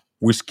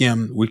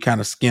 we kind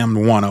of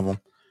skimmed one of them,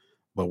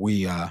 but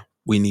we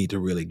need to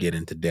really get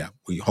into depth.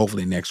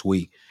 Hopefully next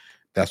week,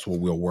 that's what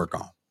we'll work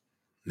on.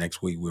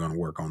 Next week, we're going to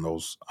work on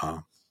those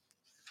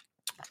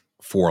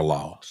 4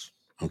 laws.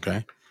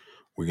 Okay.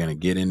 We're going to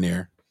get in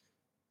there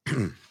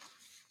and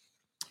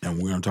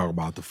we're going to talk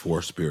about the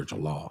 4 spiritual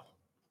laws.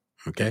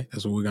 Okay.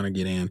 That's what we're going to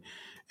get in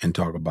and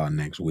talk about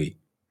next week.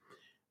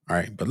 All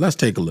right. But let's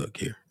take a look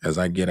here. As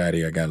I get out of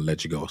here, I got to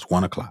let you go. It's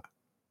 1:00.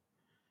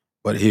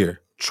 But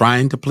here,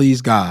 trying to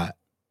please God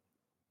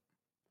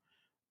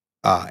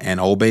and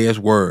obey his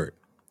word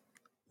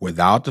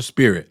without the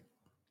Spirit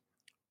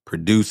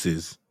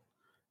produces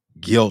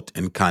guilt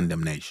and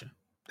condemnation.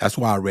 That's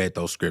why I read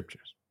those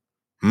scriptures.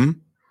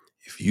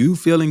 If you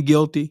feeling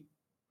guilty,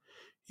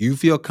 you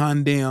feel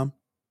condemned,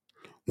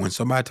 when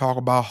somebody talk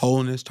about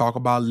holiness, talk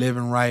about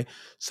living right,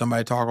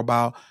 somebody talk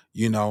about,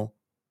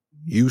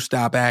 you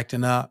stop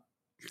acting up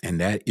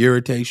and that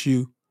irritates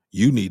you,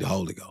 you need the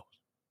Holy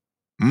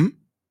Ghost.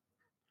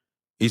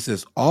 He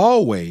says,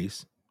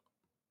 always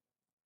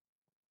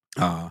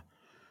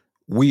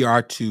we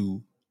are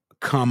to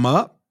come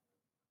up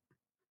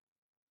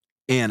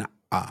in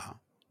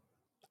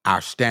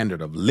our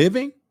standard of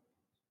living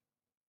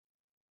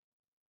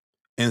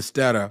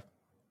instead of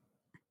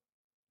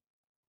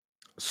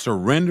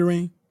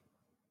surrendering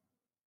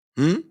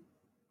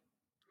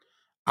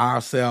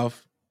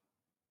ourselves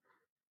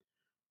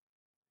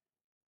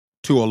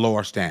to a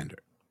lower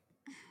standard.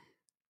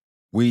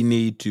 We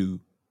need to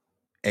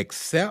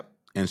accept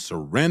and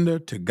surrender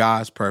to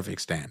God's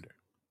perfect standard.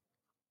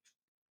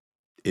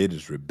 It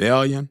is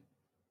rebellion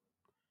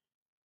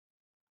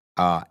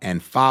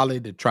and folly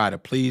to try to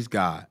please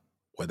God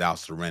without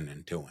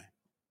surrendering to him.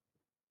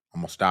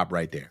 I'm going to stop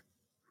right there.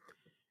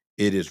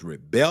 It is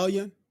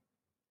rebellion.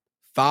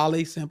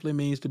 Folly simply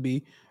means to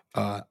be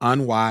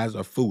unwise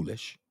or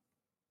foolish.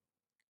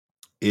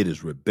 It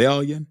is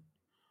rebellion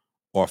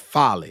or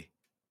folly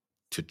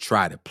to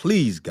try to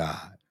please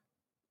God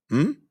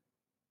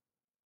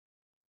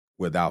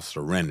without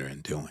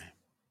surrendering to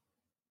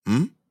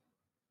him.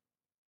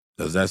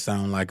 Does that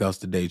sound like us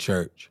today,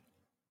 church?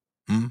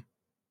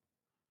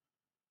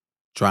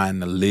 Trying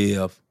to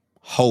live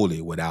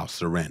holy without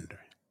surrendering.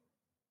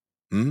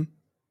 Hmm?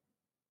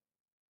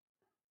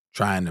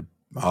 Trying to,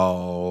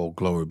 oh,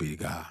 glory be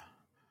to God.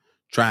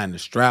 Trying to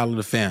straddle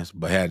the fence,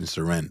 but hadn't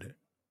surrendered.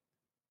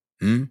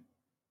 Hmm?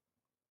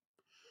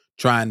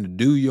 Trying to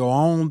do your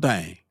own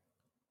thing,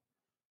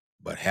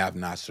 but have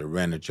not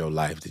surrendered your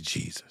life to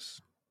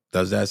Jesus.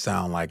 Does that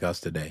sound like us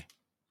today?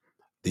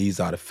 These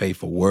are the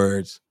faithful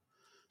words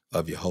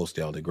of your host,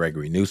 Elder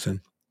Gregory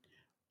Newsom,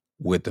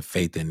 with the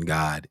Faith in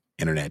God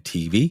Internet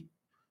TV.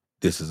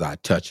 This is our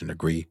Touch and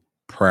Agree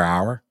prayer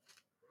hour.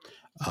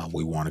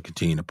 We want to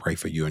continue to pray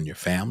for you and your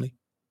family.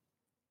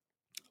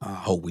 I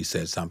hope we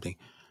said something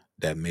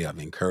that may have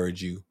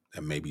encouraged you,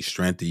 that may be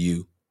strength to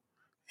you,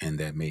 and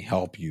that may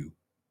help you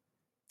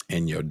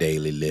in your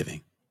daily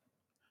living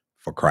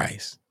for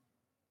Christ.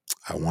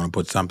 I want to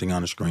put something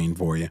on the screen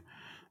for you.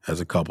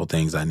 There's a couple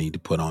things I need to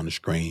put on the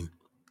screen.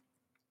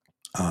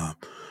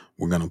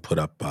 We're going to put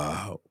up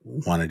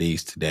one of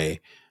these today.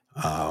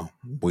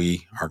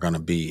 We are going to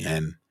be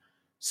in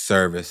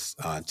service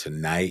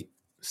tonight.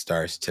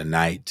 Starts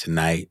tonight.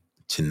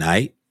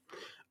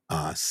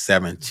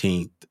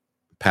 17th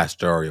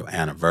pastoral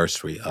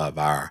anniversary of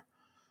our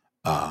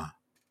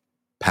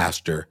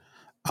pastor,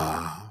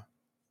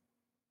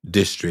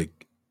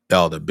 district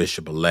elder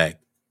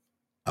bishop-elect,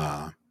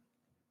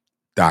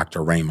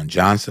 Dr. Raymond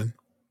Johnson,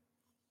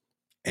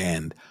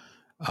 and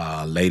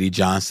Lady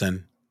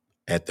Johnson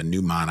at the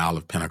New Mount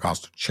Olive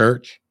Pentecostal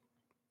Church.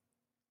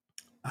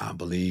 I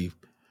believe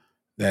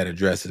that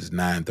address is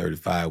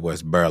 935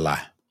 West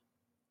Burleigh.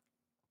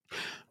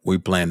 We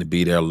plan to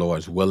be there,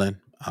 Lord's willing.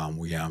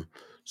 We have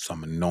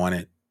some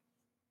anointed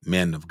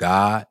men of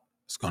God.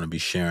 It's going to be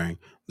sharing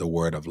the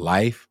word of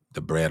life,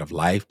 the bread of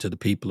life to the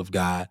people of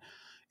God.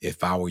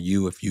 If I were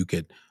you, if you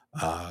could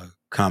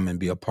come and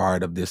be a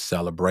part of this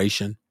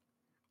celebration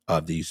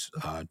of these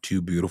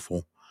two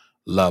beautiful,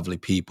 lovely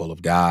people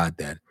of God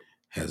that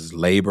has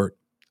labored,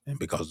 and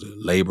because the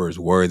labor is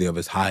worthy of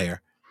his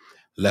hire,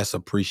 let's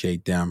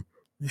appreciate them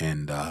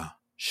and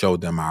show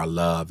them our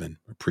love and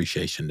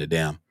appreciation to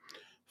them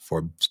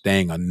for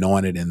staying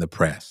anointed in the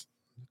press.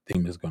 The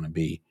theme is going to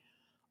be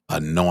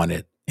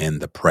anointed in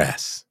the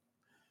press.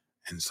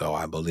 And so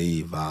I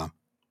believe our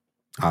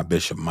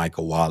Bishop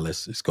Michael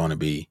Wallace is going to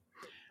be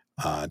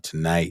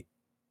tonight.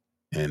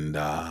 And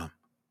I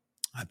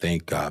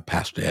think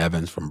Pastor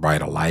Evans from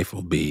Brighter Life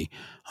will be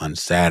on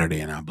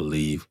Saturday. And I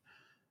believe,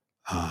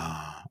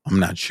 I'm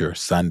not sure,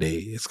 Sunday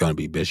it's going to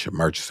be Bishop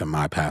Murchison,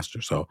 my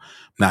pastor. So I'm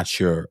not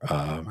sure.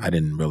 I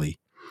didn't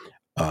really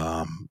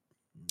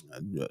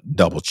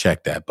double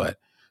check that, but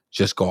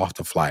just go off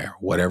the flyer.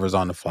 Whatever's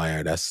on the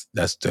flyer, that's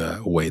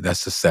the way,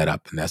 that's the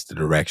setup, and that's the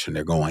direction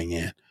they're going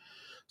in.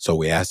 So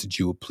we ask that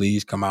you would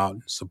please come out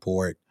and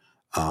support.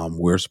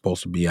 We're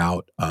supposed to be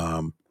out.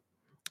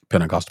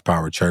 Pentecostal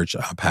Power Church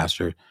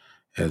pastor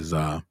has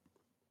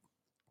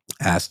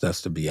asked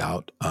us to be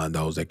out.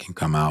 Those that can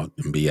come out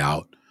and be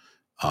out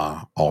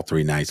all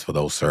 3 nights for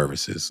those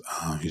services.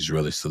 He's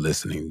really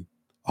soliciting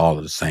all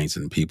of the saints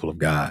and people of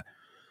God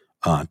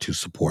to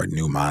support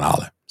New Mount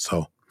Olive.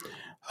 So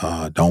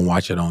don't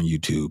watch it on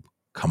YouTube.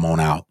 Come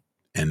on out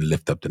and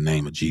lift up the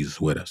name of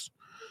Jesus with us.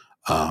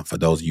 For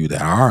those of you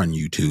that are on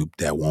YouTube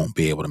that won't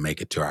be able to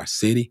make it to our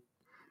city,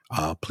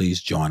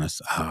 please join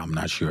us. I'm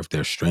not sure if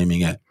they're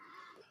streaming it,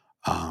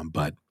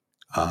 but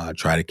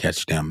try to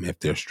catch them if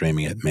they're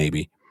streaming it.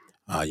 Maybe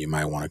you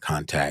might want to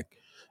contact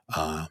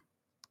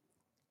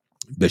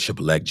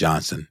Bishop-elect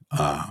Johnson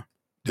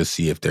to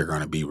see if they're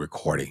going to be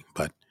recording.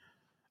 But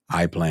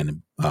I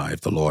plan to, if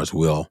the Lord's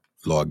will,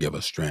 Lord give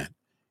us strength.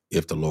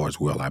 If the Lord's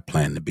will, I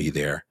plan to be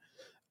there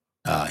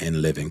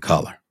in living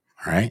color.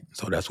 All right.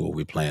 So that's what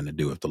we plan to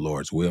do if the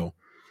Lord's will.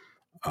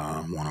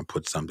 I want to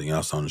put something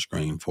else on the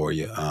screen for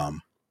you.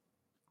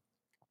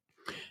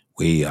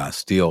 We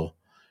still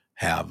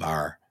have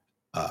our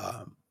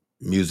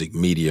music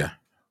media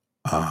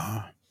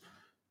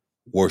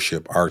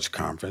worship arts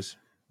conference,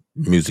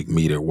 music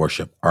media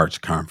worship arts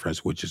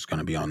conference, which is going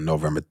to be on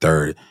November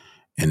 3rd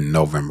and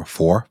November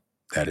 4th.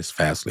 That is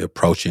fastly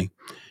approaching.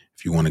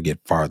 If you want to get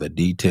farther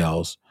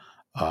details,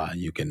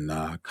 you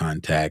can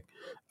contact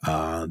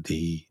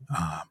the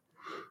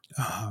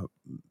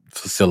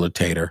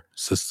facilitator,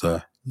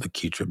 Sister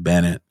Lakeitra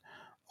Bennett,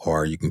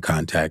 or you can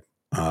contact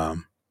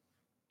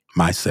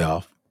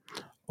myself,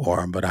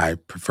 but I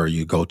prefer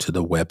you go to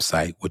the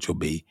website, which will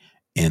be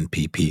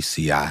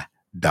nppci.org,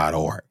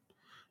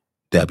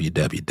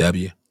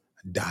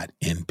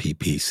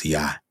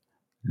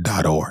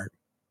 www.nppci.org.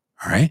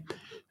 All right.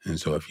 And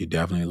so if you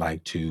definitely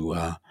like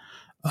to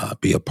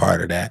be a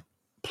part of that,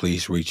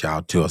 please reach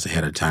out to us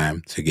ahead of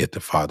time to get the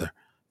further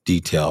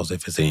details.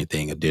 If it's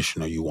anything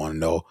additional you want to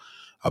know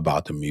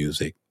about the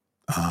music,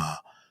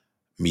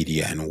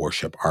 media and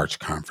worship arts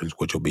conference,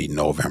 which will be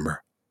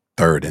November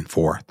 3rd and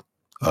 4th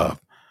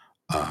of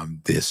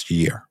this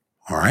year.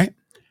 All right.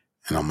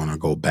 And I'm going to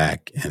go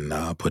back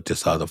and put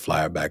this other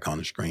flyer back on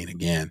the screen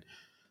again.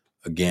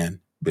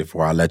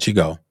 Before I let you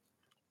go,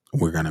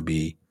 we're going to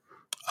be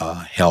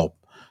help,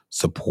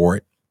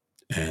 support,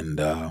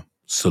 and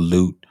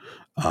salute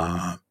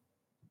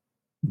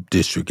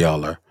District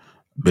Elder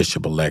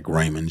Bishop-elect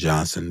Raymond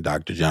Johnson,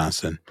 Dr.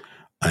 Johnson,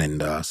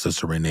 and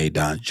Sister Renee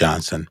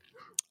Johnson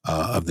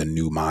of the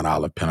New Mount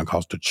Olive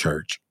Pentecostal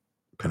Church,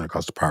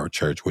 Pentecostal Power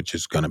Church, which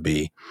is going to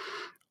be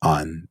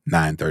on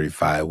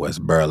 935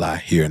 West Burleigh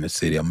here in the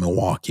city of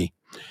Milwaukee.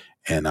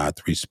 And our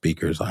three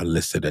speakers are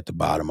listed at the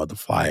bottom of the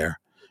flyer,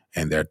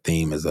 and their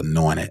theme is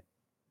anointed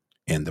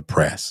in the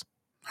press.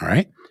 All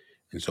right.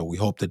 And so we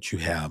hope that you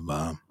have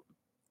a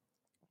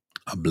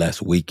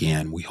blessed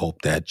weekend. We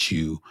hope that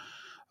you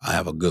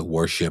have a good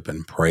worship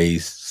and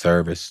praise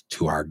service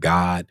to our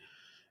God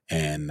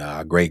and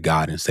great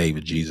God and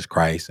Savior Jesus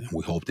Christ. And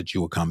we hope that you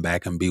will come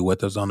back and be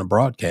with us on the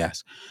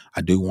broadcast.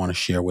 I do want to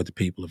share with the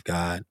people of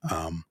God.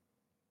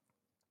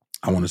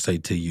 I want to say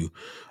to you,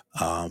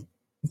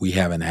 we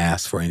haven't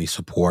asked for any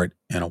support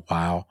in a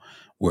while.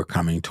 We're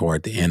coming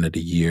toward the end of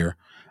the year.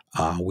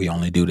 We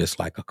only do this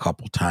like a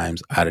couple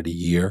times out of the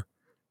year.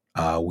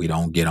 We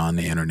don't get on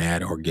the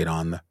internet or get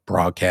on the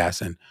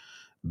broadcast and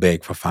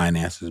beg for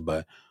finances.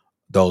 But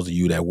those of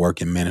you that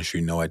work in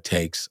ministry know it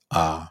takes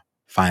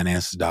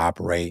finances to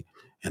operate.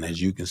 And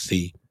as you can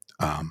see,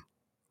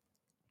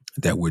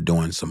 that we're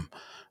doing some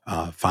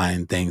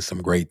fine things,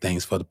 some great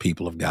things for the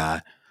people of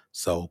God.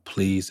 So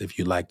please, if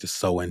you'd like to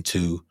sow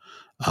into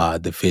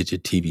the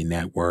FIGITV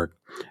network,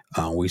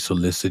 we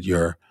solicit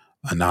your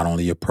not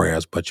only your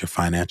prayers, but your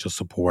financial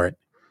support.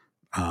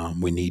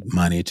 We need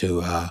money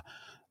to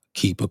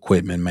keep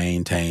equipment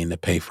maintained, to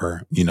pay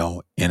for,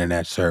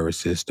 internet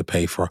services, to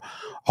pay for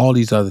all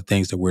these other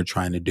things that we're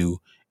trying to do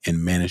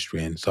in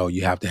ministry. And so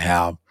you have to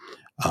have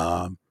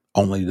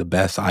only the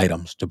best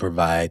items to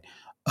provide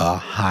a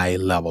high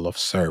level of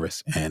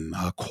service and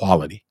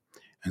quality.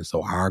 And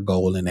so our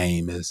goal and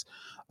aim is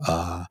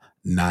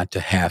not to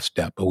half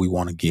step, but we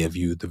want to give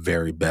you the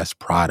very best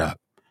product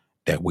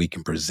that we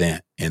can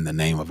present in the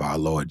name of our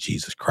Lord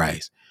Jesus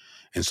Christ.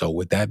 And so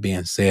with that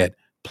being said,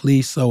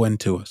 please sow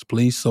into us.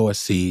 Please sow a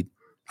seed.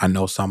 I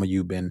know some of you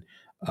have been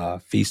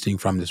feasting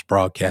from this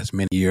broadcast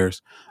many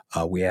years.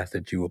 We ask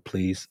that you will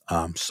please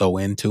sow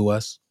into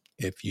us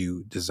if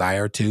you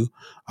desire to.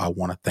 I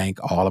want to thank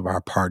all of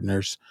our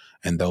partners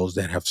and those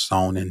that have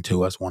sown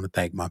into us. I want to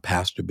thank my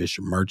pastor,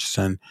 Bishop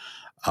Murchison.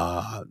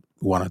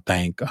 Want to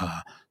thank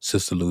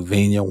Sister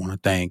Luvinia. Want to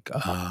thank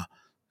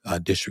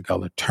District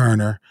Elder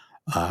Turner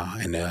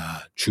and the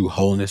True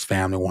Holiness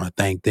family. Want to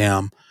thank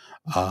them.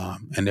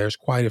 And there's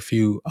quite a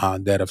few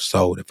that have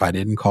sold. If I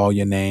didn't call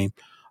your name,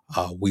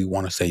 we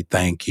want to say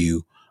thank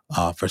you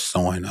for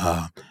sowing.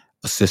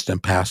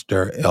 Assistant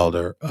Pastor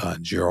Elder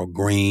Gerald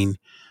Green,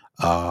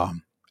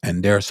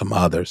 and there are some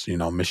others,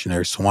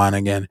 Missionary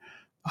Swanigan.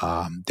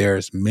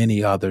 There's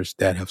many others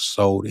that have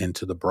sold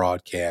into the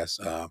broadcast.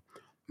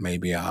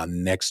 Maybe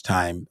next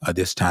time,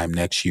 this time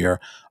next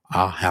year,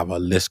 I'll have a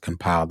list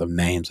compiled of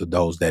names of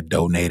those that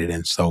donated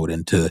and sold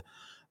into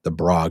the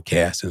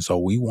broadcast. And so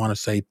we want to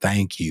say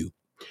thank you.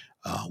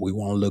 We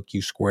want to look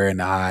you square in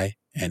the eye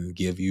and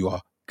give you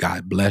a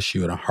God bless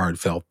you and a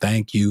heartfelt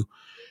thank you.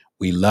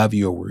 We love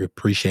you. We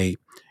appreciate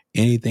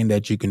anything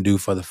that you can do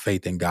for the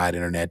Faith in God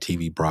Internet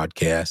TV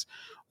broadcast.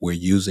 We're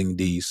using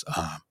these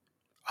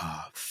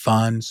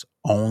funds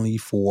only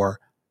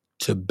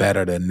to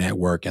better the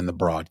network and the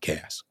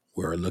broadcast.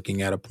 We're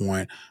looking at a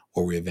point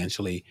where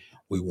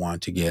we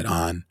want to get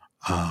on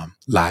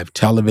live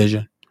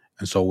television.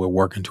 And so we're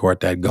working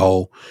toward that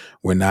goal.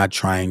 We're not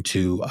trying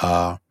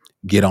to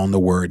get on the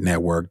Word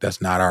Network.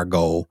 That's not our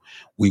goal.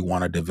 We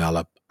want to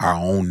develop our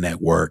own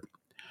network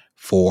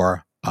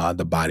for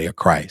the body of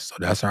Christ. So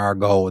that's our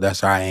goal.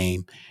 That's our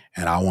aim.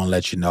 And I want to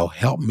let you know,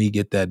 help me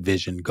get that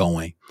vision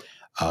going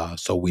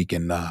so we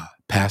can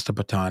pass the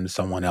baton to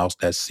someone else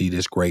that see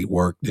this great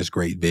work, this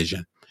great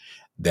vision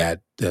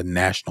that the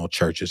national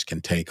churches can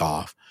take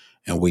off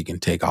and we can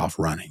take off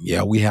running.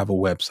 Yeah, we have a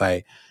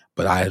website,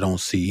 but I don't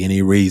see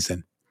any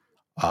reason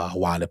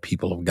why the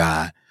people of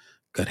God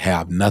could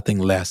have nothing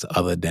less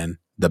other than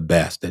the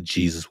best that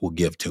Jesus will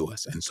give to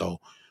us. And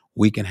so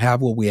we can have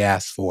what we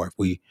ask for if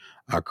we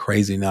are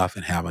crazy enough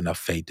and have enough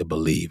faith to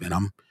believe. And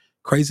I'm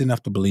crazy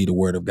enough to believe the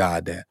word of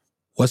God that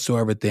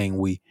whatsoever thing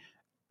we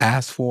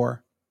ask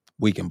for,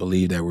 we can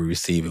believe that we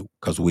receive it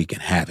because we can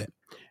have it.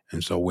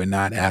 And so we're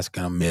not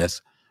asking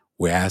amiss.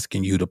 We're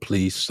asking you to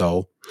please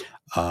sow.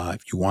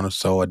 If you want to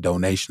sow a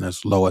donation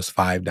as low as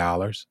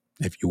 $5,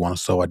 if you want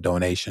to sow a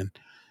donation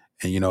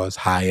and as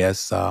high as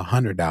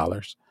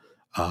 $100,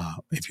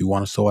 if you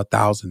want to sow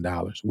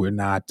 $1,000,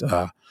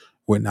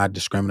 we're not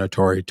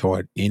discriminatory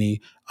toward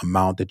any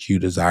amount that you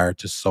desire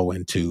to sow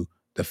into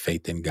the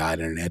Faith in God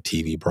Internet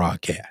TV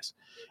broadcast.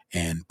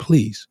 And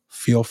please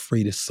feel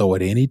free to sow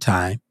at any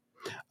time.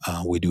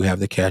 We do have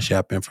the Cash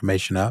App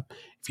information up.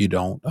 If you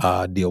don't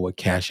deal with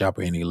Cash App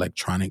or any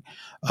electronic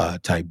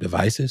type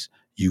devices,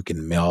 you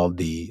can mail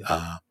the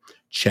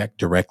check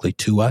directly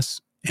to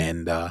us.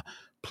 And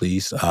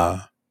please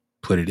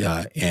put it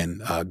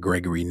in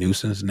Gregory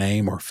Newsom's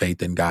name or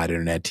Faith in God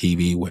Internet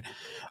TV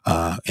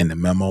in the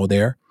memo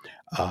there.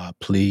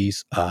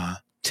 Please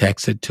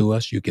text it to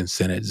us. You can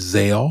send it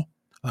Zelle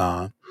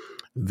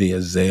via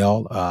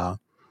Zelle.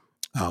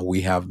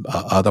 We have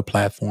other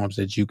platforms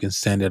that you can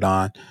send it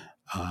on.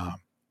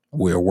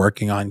 We're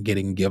working on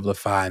getting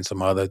Givelify and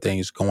some other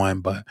things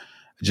going, but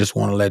I just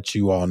want to let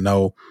you all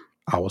know,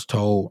 I was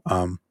told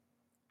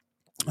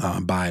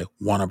by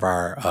one of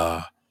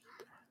our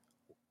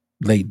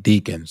late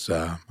deacons,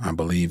 I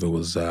believe it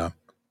was, what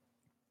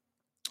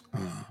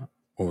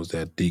was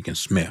that, Deacon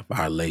Smith,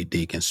 our late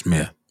Deacon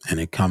Smith, and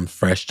it comes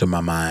fresh to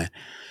my mind.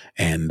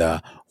 And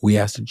we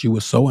asked that you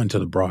would sow into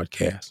the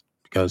broadcast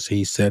because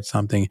he said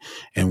something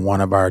in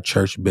one of our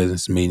church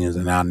business meetings,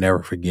 and I'll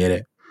never forget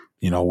it.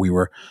 We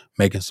were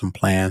making some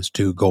plans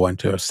to go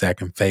into a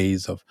second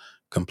phase of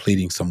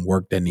completing some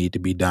work that need to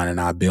be done in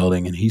our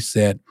building. And he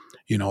said,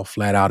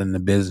 flat out in the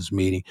business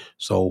meeting,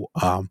 so,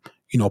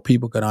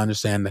 people could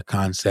understand the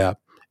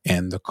concept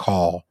and the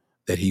call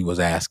that he was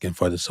asking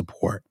for the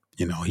support.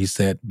 He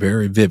said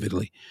very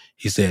vividly,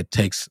 he said,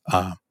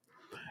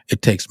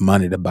 it takes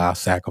money to buy a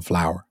sack of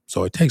flour.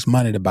 So it takes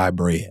money to buy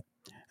bread.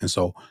 And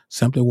so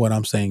simply what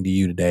I'm saying to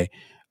you today,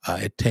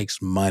 it takes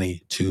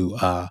money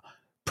to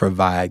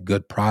provide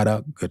good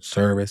product, good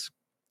service,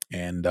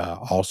 and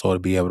also to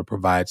be able to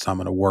provide some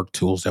of the work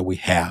tools that we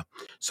have.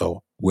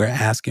 So we're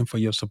asking for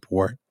your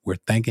support. We're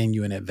thanking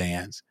you in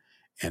advance.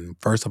 And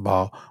first of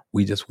all,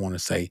 we just want to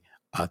say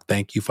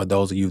thank you for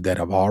those of you that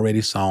have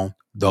already sown,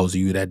 those of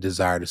you that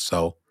desire to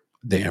sow.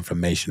 The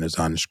information is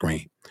on the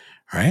screen.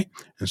 All right.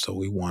 And so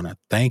we want to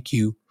thank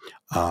you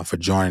for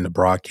joining the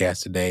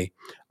broadcast today.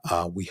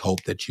 We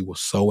hope that you will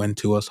sow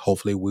into us.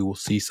 Hopefully we will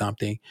see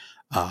something.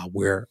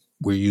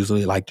 We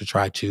usually like to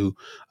try to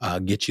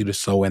get you to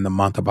sow in the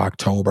month of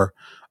October,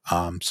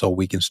 so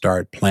we can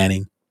start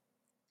planning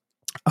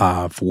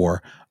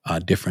for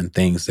different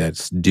things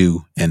that's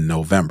due in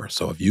November.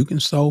 So if you can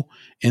sow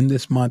in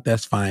this month,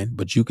 that's fine,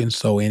 but you can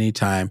sow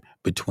anytime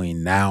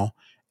between now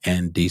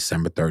and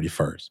December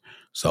 31st.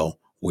 So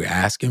we're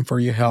asking for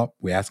your help.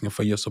 We're asking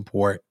for your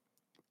support,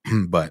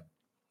 but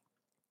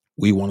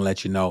we want to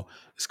let you know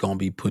it's going to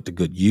be put to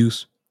good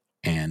use.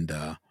 And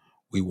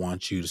we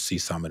want you to see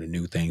some of the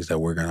new things that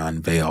we're going to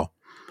unveil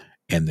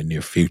in the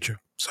near future.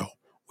 So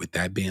with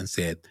that being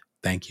said,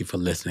 thank you for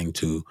listening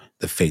to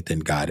the Faith in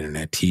God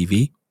Internet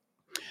TV.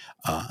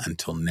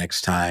 Until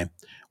next time,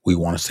 we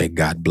want to say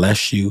God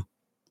bless you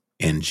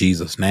in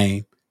Jesus'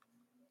 name.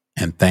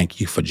 And thank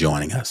you for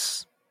joining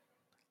us.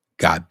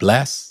 God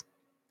bless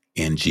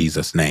in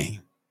Jesus' name.